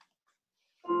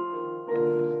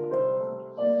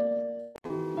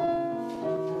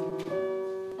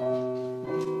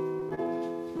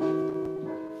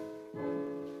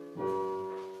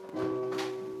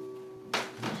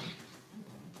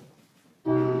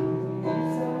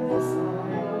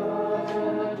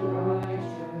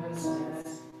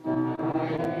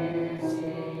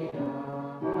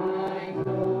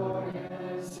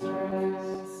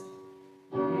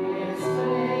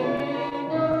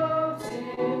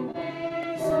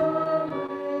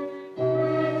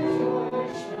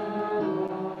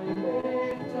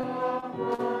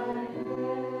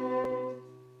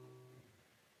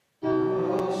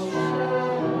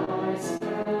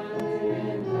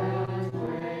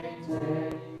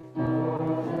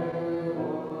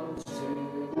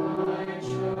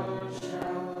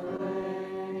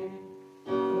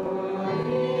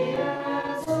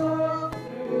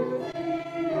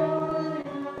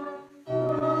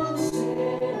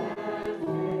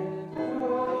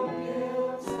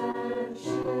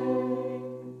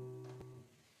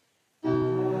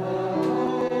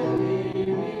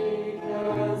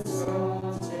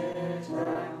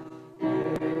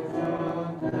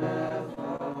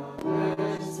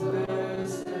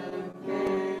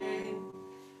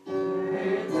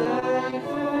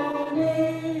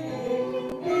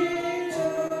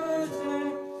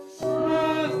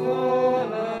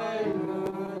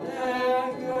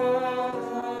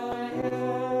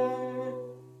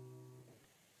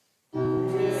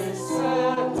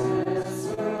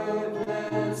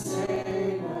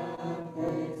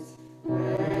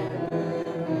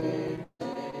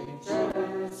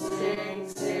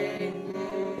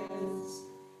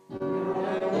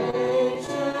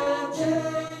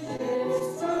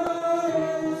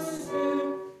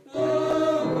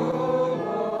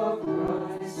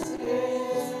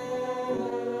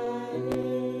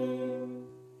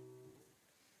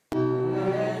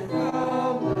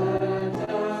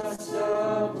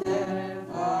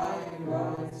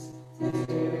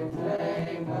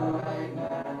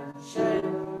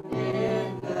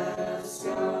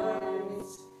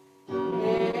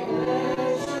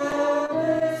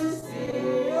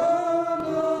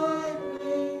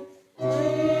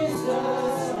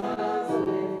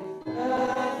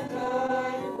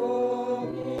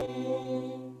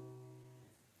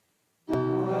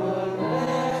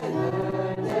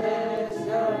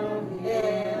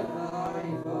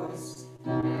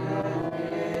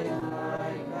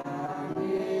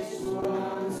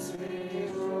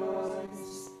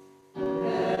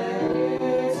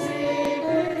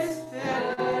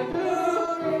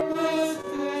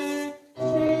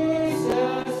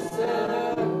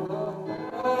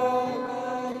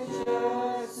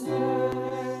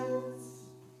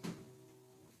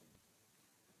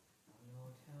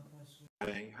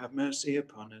 pray. Have mercy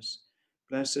upon us.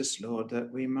 Bless us, Lord,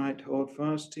 that we might hold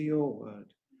fast to your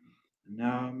word. And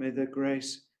now may the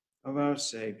grace of our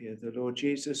Saviour, the Lord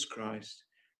Jesus Christ,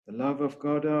 the love of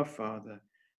God our Father,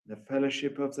 and the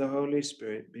fellowship of the Holy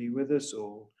Spirit be with us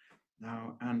all,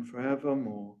 now and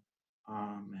forevermore.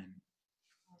 Amen.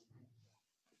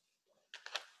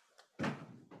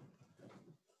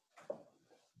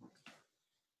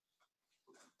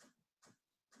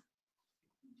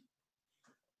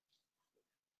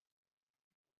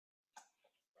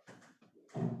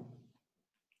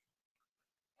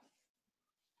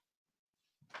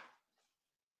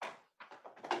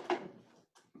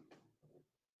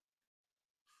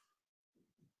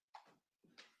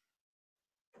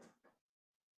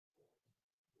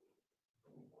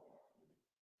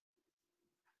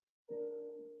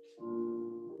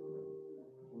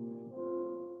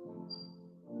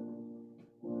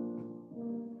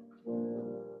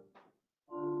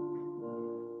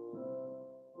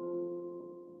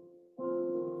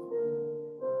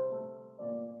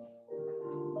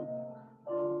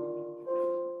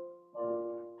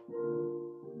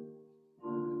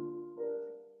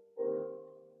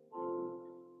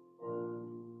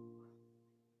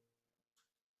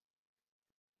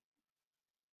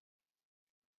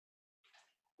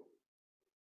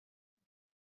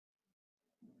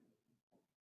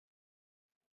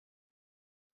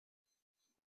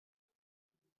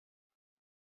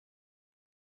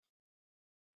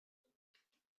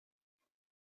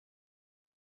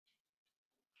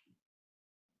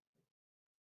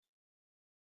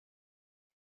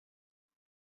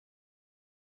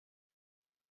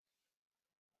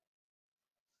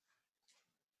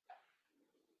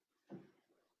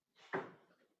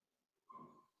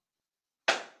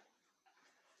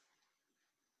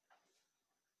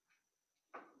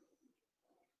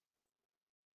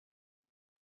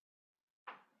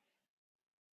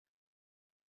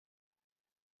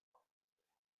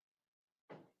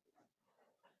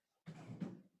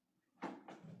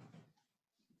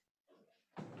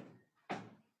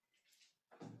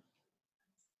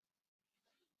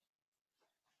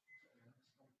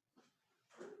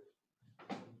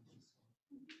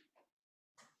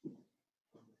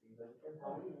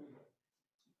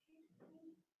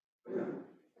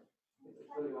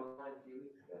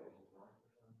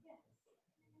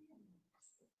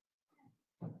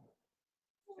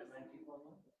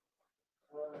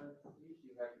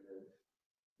 Usually regulars.